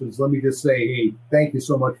through questions, let me just say, hey, thank you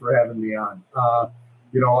so much for having me on.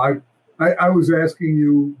 I was asking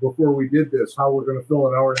you before we did this how we're going to fill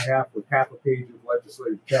an hour and a half with half a page of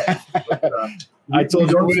legislative text. But, I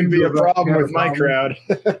told you it wouldn't be a problem with my crowd.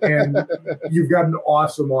 And you've got an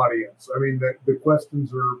awesome audience. I mean, the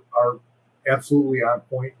questions are absolutely on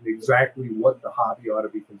point and exactly what the hobby ought to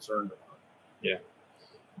be concerned about. Yeah.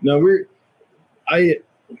 No,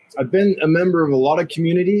 I've been a member of a lot of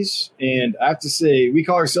communities, and I have to say, we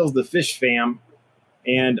call ourselves the Fish Fam.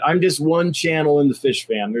 And I'm just one channel in the Fish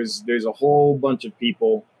Fam. There's a whole bunch of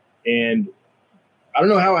people, and I don't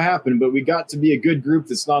know how it happened, but we got to be a good group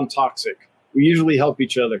that's non-toxic. We usually help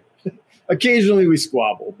each other. Occasionally we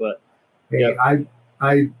squabble, but hey, yeah.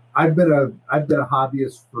 I've been a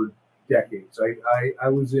hobbyist for decades. I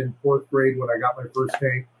was in 4th grade when I got my first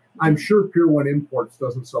tank. I'm sure Pier 1 Imports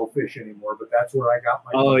doesn't sell fish anymore, but that's where I got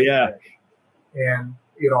my first fish. And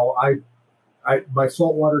my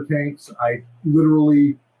saltwater tanks, I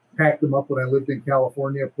literally packed them up when I lived in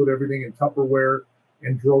California, put everything in Tupperware,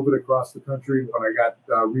 and drove it across the country when I got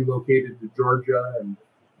relocated to Georgia. And,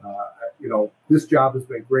 this job has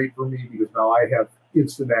been great for me because now I have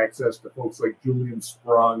instant access to folks like Julian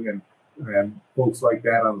Sprung and folks like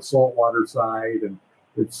that on the saltwater side. And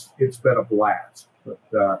it's been a blast. But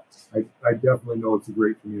I definitely know it's a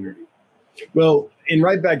great community. Well, and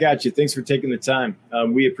right back at you. Thanks for taking the time.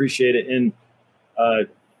 We appreciate it. And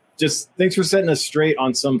just thanks for setting us straight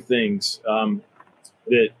on some things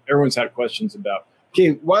that everyone's had questions about.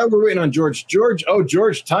 Okay, while we're waiting on George,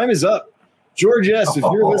 time is up. George S., if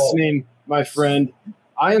you're listening, my friend,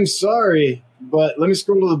 I am sorry, but let me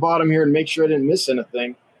scroll to the bottom here and make sure I didn't miss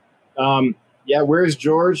anything. Where's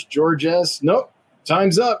George? George S. Nope,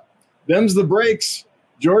 time's up. Them's the breaks.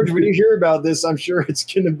 George, when you hear about this, I'm sure it's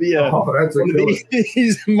going to be one of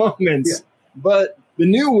these moments. But the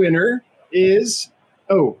new winner is,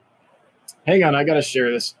 oh, hang on, I got to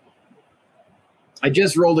share this. I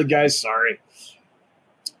just rolled it, guys. Sorry.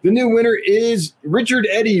 The new winner is Richard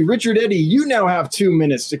Eddy. Richard Eddy, you now have 2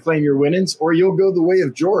 minutes to claim your winnings, or you'll go the way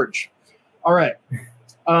of George. All right.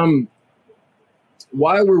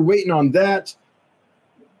 While we're waiting on that,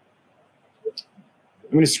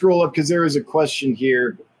 I'm going to scroll up because there is a question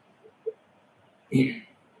here.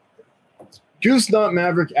 Goose Not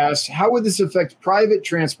Maverick asks, how would this affect private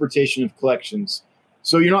transportation of collections?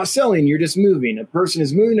 So you're not selling, you're just moving. A person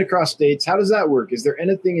is moving across states. How does that work? Is there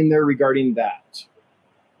anything in there regarding that?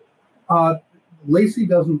 Lacey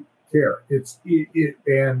doesn't care.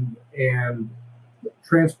 And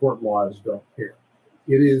transport laws don't care.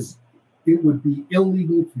 It would be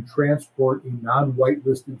illegal to transport a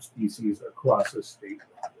non-whitelisted species across a state.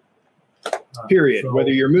 Period. So,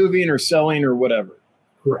 whether you're moving or selling or whatever.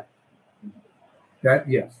 Correct.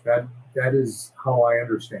 That is how I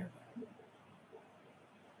understand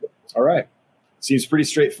it. All right. Seems pretty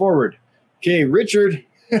straightforward. Okay, Richard,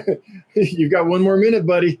 you've got 1 more minute,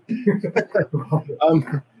 buddy.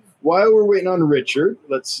 While we're waiting on Richard,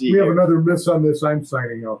 let's see. We have another miss on this. I'm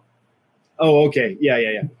signing out. Oh, okay.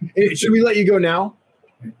 Yeah. Should we let you go now?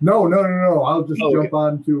 No. I'll just jump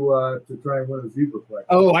on to try and win a zebra flag.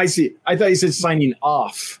 Oh, I see. I thought you said signing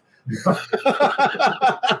off.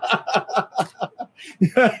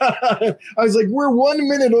 I was like, we're 1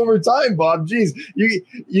 minute over time, Bob. Jeez,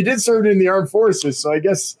 you did serve in the armed forces, so I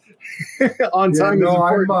guess on time is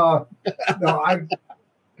important.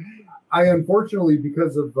 I unfortunately,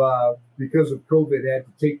 because of COVID, had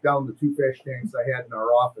to take down the 2 fish tanks I had in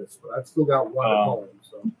our office, but I've still got one at home.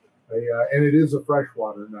 So, and it is a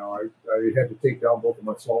freshwater now. I had to take down both of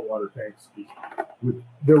my saltwater tanks.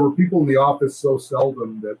 There were people in the office so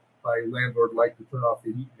seldom that my landlord liked to turn off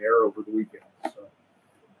the heat and air over the weekend. So,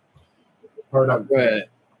 right.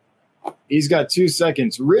 He's got 2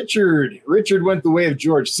 seconds. Richard went the way of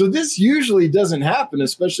George. So this usually doesn't happen,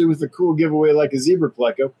 especially with a cool giveaway like a zebra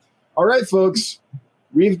pleco. All right, folks,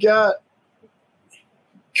 we've got,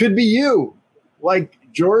 could be you, like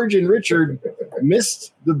George and Richard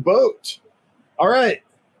missed the boat. All right.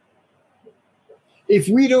 If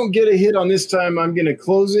we don't get a hit on this time, I'm going to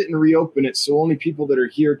close it and reopen it so only people that are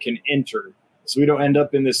here can enter. So we don't end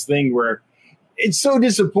up in this thing where it's so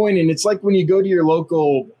disappointing. It's like when you go to your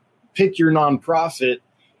local, pick your nonprofit,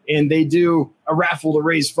 and they do a raffle to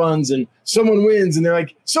raise funds and someone wins and they're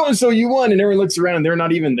like, so-and-so you won. And everyone looks around and they're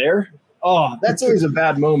not even there. Oh, that's always a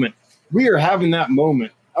bad moment. We are having that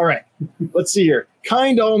moment. All right, let's see here.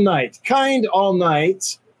 Kind All Night.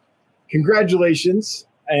 Congratulations.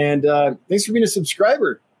 And thanks for being a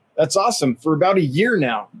subscriber. That's awesome. For about a year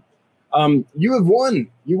now. You have won.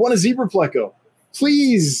 You won a zebra pleco.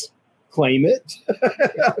 Please claim it.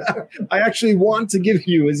 I actually want to give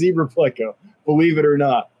you a zebra pleco, believe it or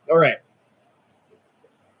not. All right.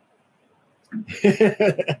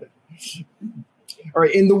 All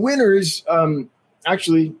right. And the winners,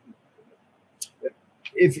 actually,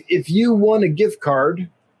 if you won a gift card,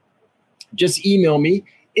 just email me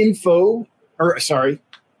we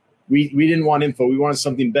didn't want info. We wanted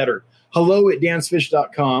something better.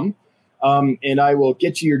 hello@dansfish.com. And I will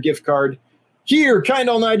get you your gift card. Here, Kind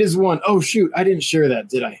All Night is one. Oh, shoot. I didn't share that,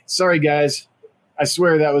 did I? Sorry, guys. I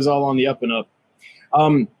swear that was all on the up and up.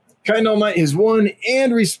 Kind All Night has won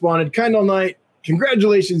and responded. Kind All Night,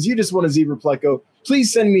 congratulations. You just won a zebra pleco.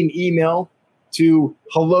 Please send me an email to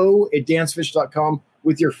hello@dansfish.com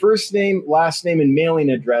with your first name, last name, and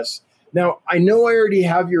mailing address. Now, I know I already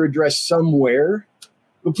have your address somewhere,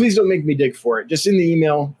 but please don't make me dig for it. Just in the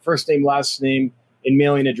email, first name, last name, and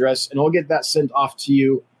mailing address, and I'll get that sent off to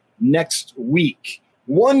you next week.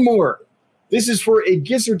 One more. This is for a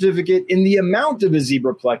gift certificate in the amount of a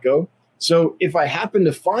zebra pleco. So if I happen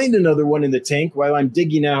to find another one in the tank while I'm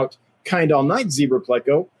digging out Kind All Night zebra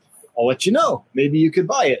pleco, I'll let you know. Maybe you could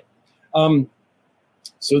buy it.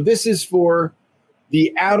 So this is for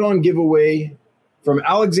the add-on giveaway from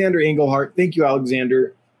Alexander Engelhart. Thank you,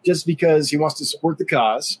 Alexander, just because he wants to support the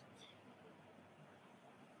cause.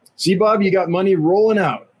 See, Bob, you got money rolling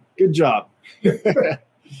out. Good job. The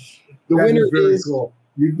winner is cool.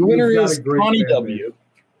 The winner is Connie W.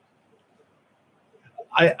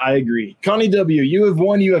 I agree. Connie W., you have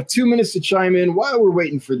won. You have 2 minutes to chime in. While we're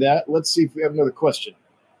waiting for that, let's see if we have another question.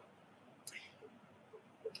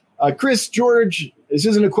 Chris George, this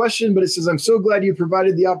isn't a question, but it says, I'm so glad you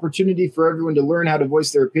provided the opportunity for everyone to learn how to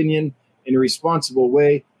voice their opinion in a responsible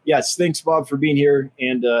way. Yes, thanks, Bob, for being here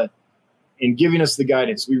and giving us the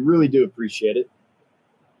guidance. We really do appreciate it.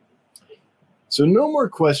 So no more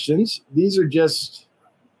questions. These are just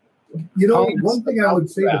You know, comments one thing I about would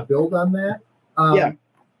say to that. build on that, Yeah.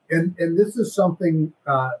 and this is something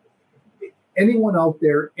anyone out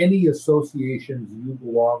there, any associations you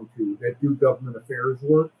belong to that do government affairs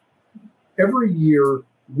work, every year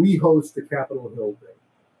we host a Capitol Hill Day.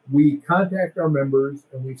 We contact our members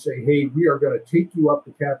and we say, hey, we are going to take you up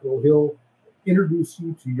to Capitol Hill, introduce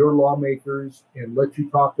you to your lawmakers, and let you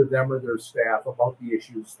talk to them or their staff about the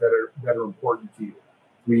issues that are important to you.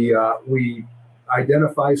 We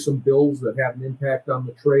identify some bills that have an impact on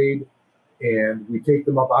the trade, and we take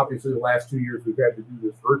them up. Obviously, the last 2 years we've had to do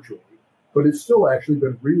this virtually, but it's still actually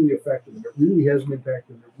been really effective, and it really has an impact,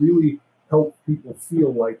 and it really helps people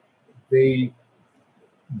feel like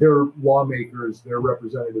their lawmakers, their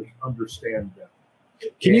representatives understand them.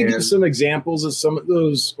 Can you give some examples of some of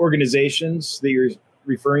those organizations that you're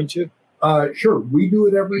referring to? Sure. We do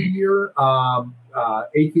it every year.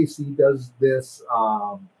 AKC does this.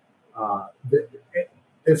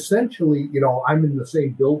 Essentially, you know, I'm in the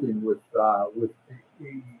same building with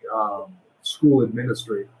school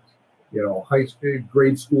administrators, you know,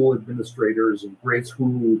 grade school administrators and grade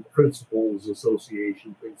school principals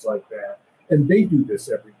association, things like that. And they do this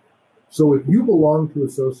every year. So if you belong to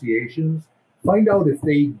associations, find out if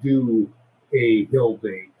they do a Hill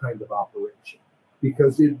Day kind of operation,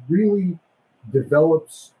 because it really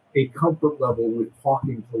develops a comfort level with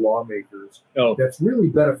talking to lawmakers. That's really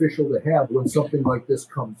beneficial to have when something like this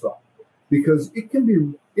comes up, because it can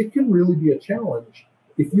really be a challenge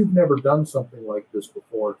if you've never done something like this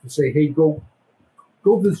before, to say, hey, go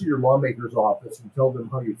visit your lawmaker's office and tell them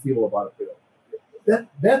how you feel about a bill.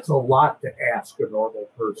 That's a lot to ask a normal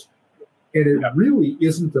person. And it really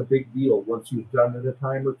isn't a big deal once you've done it a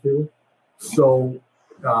time or two. So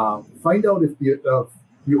find out if the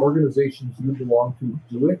organizations you belong to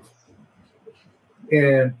do it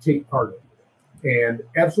and take part in it. And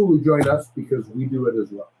absolutely join us, because we do it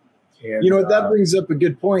as well. And, you know, that brings up a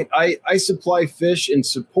good point. I supply fish and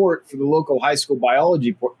support for the local high school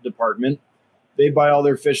biology department. They buy all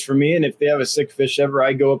their fish from me, and if they have a sick fish ever,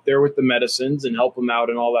 I go up there with the medicines and help them out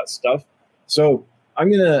and all that stuff. So I'm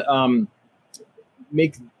going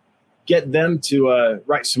to get them to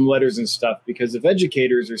write some letters and stuff, because if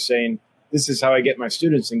educators are saying, this is how I get my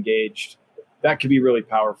students engaged, that could be really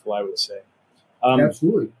powerful, I would say.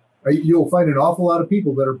 Absolutely. You'll find an awful lot of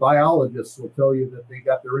people that are biologists will tell you that they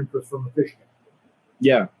got their interest from the fish tank.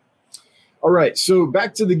 Yeah. All right. So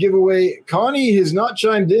back to the giveaway. Connie has not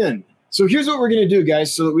chimed in. So here's what we're going to do,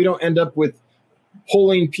 guys, so that we don't end up with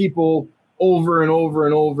pulling people over and over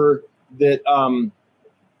and over that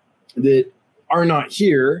are not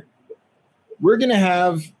here. We're going to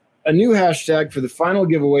have a new hashtag for the final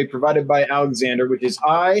giveaway provided by Alexander, which is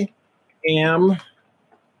I'm on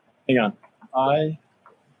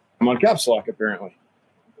caps lock, apparently.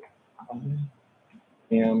 I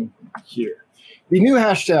am here. The new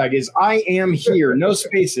hashtag is I am here, no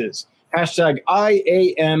spaces. Hashtag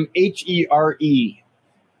IAMHERE.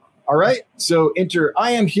 All right. So enter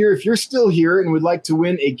I am here if you're still here and would like to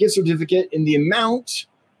win a gift certificate in the amount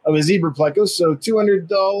of a Zebra Pleco. So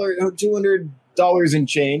 $200 and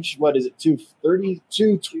change. What is it?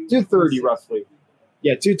 $230 roughly.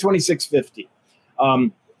 Yeah, $226.50.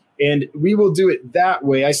 And we will do it that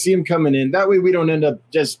way. I see him coming in. That way we don't end up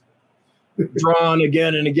just drawn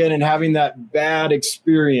again and again and having that bad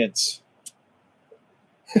experience.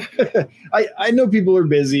 I know people are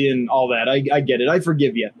busy and all that. I get it. I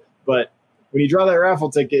forgive you. But when you draw that raffle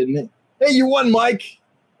ticket and, hey, you won, Mike.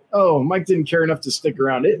 Oh, Mike didn't care enough to stick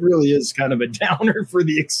around. It really is kind of a downer for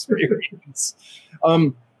the experience.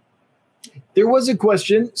 There was a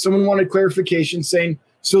question. Someone wanted clarification saying,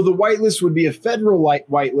 so the whitelist would be a federal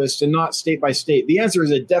whitelist and not state by state. The answer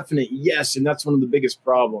is a definite yes, and that's one of the biggest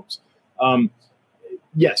problems.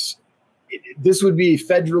 Yes, this would be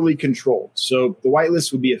federally controlled. So the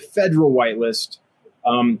whitelist would be a federal whitelist,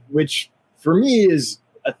 which for me is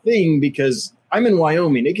a thing because I'm in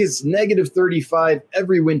Wyoming. It gets negative 35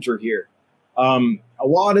 every winter here. A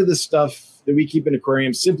lot of the stuff that we keep in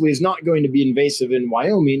aquariums simply is not going to be invasive in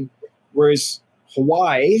Wyoming, whereas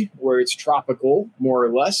Hawaii, where it's tropical, more or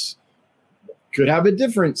less, could have a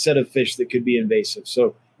different set of fish that could be invasive.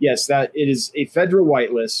 So yes, that it is a federal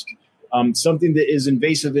whitelist. Something that is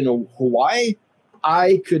invasive in Hawaii,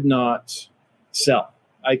 I could not sell.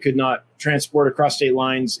 I could not transport across state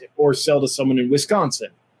lines or sell to someone in Wisconsin,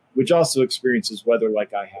 which also experiences weather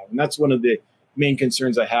like I have. And that's one of the main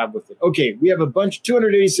concerns I have with it. Okay, we have a bunch,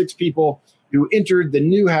 286 people who entered the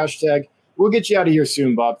new hashtag. We'll get you out of here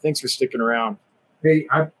soon, Bob. Thanks for sticking around. Hey,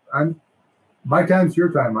 I'm my time's your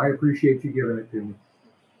time. I appreciate you giving it to me.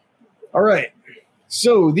 All right.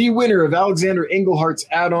 So the winner of Alexander Englehart's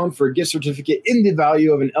add-on for a gift certificate in the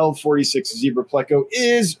value of an L46 Zebra Pleco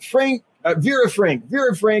is Vera Frank.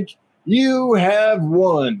 Vera Frank, you have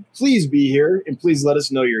won. Please be here, and please let us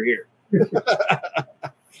know you're here.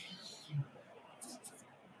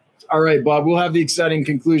 All right, Bob, we'll have the exciting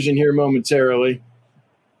conclusion here momentarily.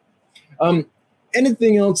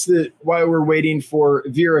 Anything else that, while we're waiting for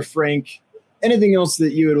Vera Frank, anything else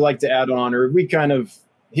that you would like to add on, or we kind of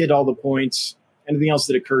hit all the points? Anything else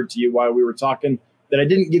that occurred to you while we were talking that I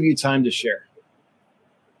didn't give you time to share?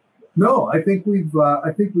 No, I think we've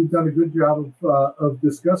done a good job of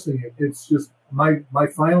discussing it. It's just my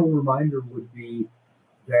final reminder would be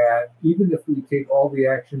that even if we take all the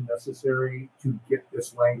action necessary to get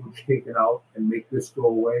this language taken out and make this go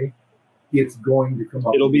away, it's going to come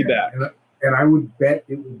up. It'll again. be back, and I would bet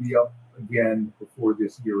it will be up again before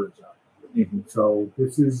this year is up. Mm-hmm. So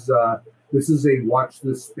this is a watch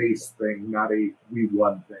this space thing, not a we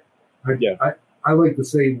won thing. I like to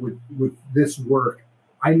say with this work,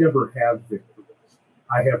 I never have victories.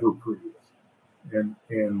 I have reprieves.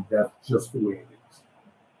 And that's just the way it is.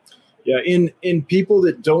 Yeah, in people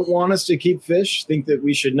that don't want us to keep fish, think that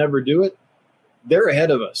we should never do it, they're ahead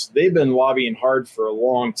of us. They've been lobbying hard for a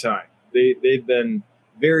long time. They've been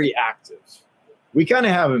very active. We kind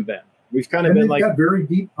of haven't been. We've kind of been like, got very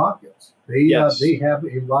deep pockets. They have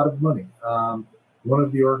a lot of money. One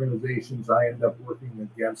of the organizations I end up working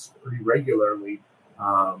against pretty regularly,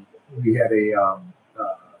 we had a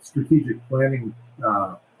strategic planning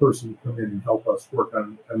person come in and help us work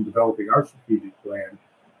on developing our strategic plan.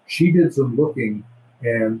 She did some looking,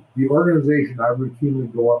 and the organization I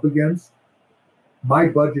routinely go up against, my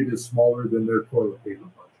budget is smaller than their toilet paper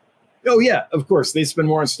budget. Oh yeah, of course. They spend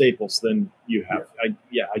more on staples than you have.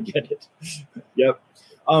 I get it. Yep.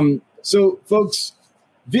 So folks,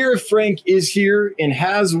 Vera Frank is here and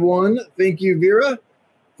has won. Thank you, Vera,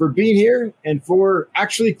 for being here and for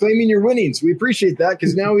actually claiming your winnings. We appreciate that,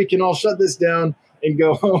 because now we can all shut this down and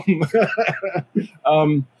go home.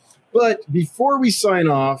 But before we sign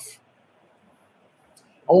off,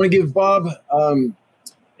 I want to give Bob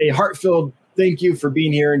a heartfelt thank you for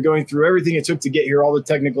being here and going through everything it took to get here, all the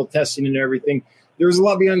technical testing and everything. There was a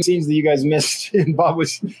lot behind the scenes that you guys missed, and Bob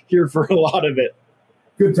was here for a lot of it.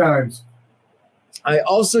 Good times. I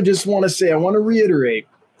also just want to say, I want to reiterate,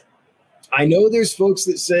 I know there's folks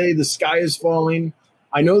that say the sky is falling.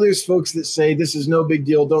 I know there's folks that say this is no big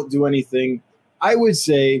deal, don't do anything. I would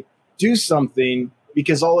say do something,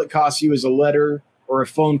 because all it costs you is a letter or a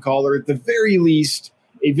phone call, or at the very least,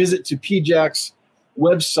 a visit to PJAC's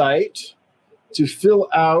website to fill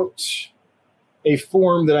out a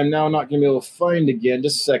form that I'm now not going to be able to find again.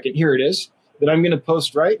 Just a second. Here it is, that I'm going to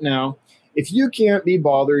post right now. If you can't be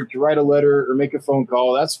bothered to write a letter or make a phone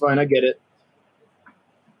call, that's fine. I get it.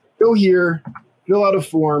 Go here, fill out a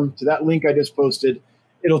form to that link I just posted.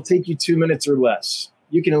 It'll take you 2 minutes or less.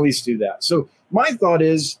 You can at least do that. So my thought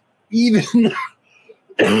is, even,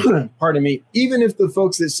 pardon me, even if the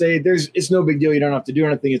folks that say it's no big deal, you don't have to do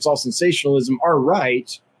anything, it's all sensationalism, are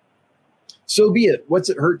right, so be it. What's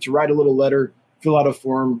it hurt to write a little letter, fill out a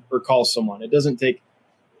form, or call someone? It doesn't take,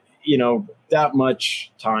 that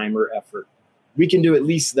much time or effort. We can do at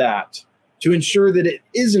least that to ensure that it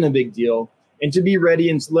isn't a big deal, and to be ready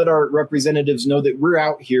and let our representatives know that we're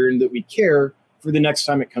out here and that we care for the next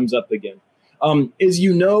time it comes up again. As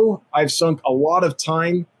you know, I've sunk a lot of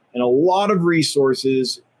time and a lot of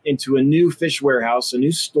resources into a new fish warehouse, a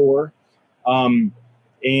new store. And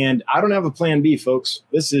I don't have a plan B, folks.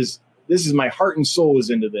 This is my heart and soul is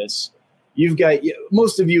into this.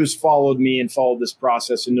 Most of you has followed me and followed this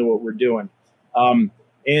process and know what we're doing. And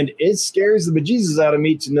it scares the bejesus out of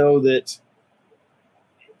me to know that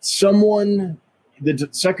someone, the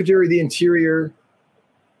Secretary of the Interior,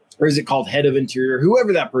 or is it called Head of Interior,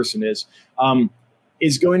 whoever that person is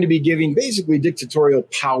going to be giving basically dictatorial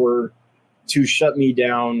power to shut me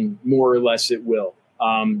down, more or less it will,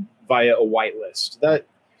 via a whitelist.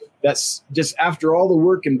 That's just, after all the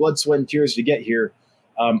work and blood, sweat, and tears to get here,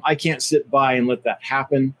 I can't sit by and let that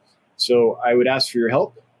happen. So I would ask for your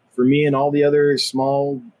help, for me and all the other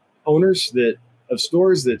small owners of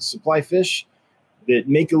stores that supply fish, that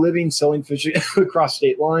make a living selling fish across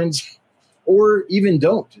state lines, or even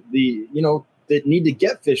don't, that need to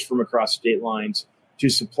get fish from across state lines to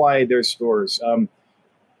supply their stores.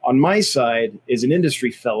 On my side, as an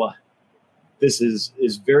industry fella, this is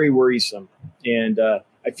very worrisome. And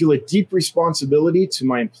I feel a deep responsibility to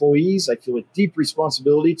my employees. I feel a deep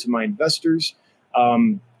responsibility to my investors,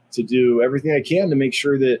 to do everything I can to make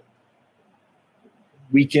sure that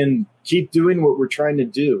we can keep doing what we're trying to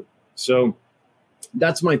do. So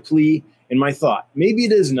that's my plea and my thought. Maybe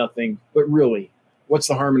it is nothing, but really, what's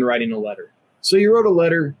the harm in writing a letter? So you wrote a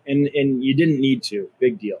letter and you didn't need to.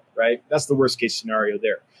 Big deal, right? That's the worst case scenario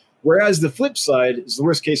there. Whereas the flip side is the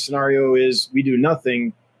worst case scenario is we do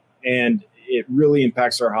nothing and it really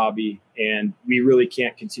impacts our hobby and we really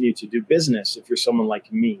can't continue to do business if you're someone like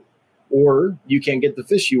me. Or you can't get the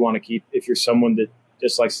fish you want to keep if you're someone that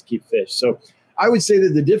just likes to keep fish. So I would say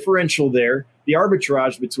that the differential there, the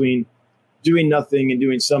arbitrage between doing nothing and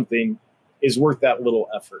doing something is worth that little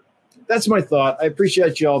effort. That's my thought. I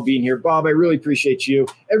appreciate you all being here. Bob, I really appreciate you.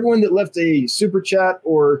 Everyone that left a super chat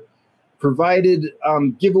or provided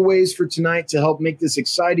giveaways for tonight to help make this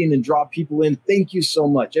exciting and draw people in, thank you so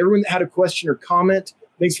much. Everyone that had a question or comment,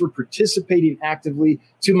 thanks for participating actively.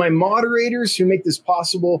 To my moderators who make this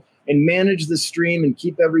possible and manage the stream and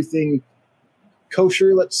keep everything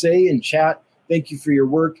kosher, let's say, in chat, thank you for your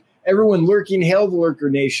work. Everyone lurking, hail the Lurker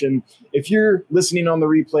Nation. If you're listening on the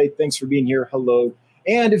replay, thanks for being here. Hello.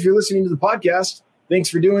 And if you're listening to the podcast, thanks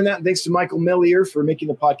for doing that. And thanks to Michael Mellier for making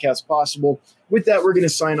the podcast possible. With that, we're going to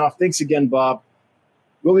sign off. Thanks again, Bob.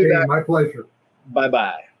 We'll be back. My pleasure.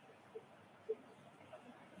 Bye-bye.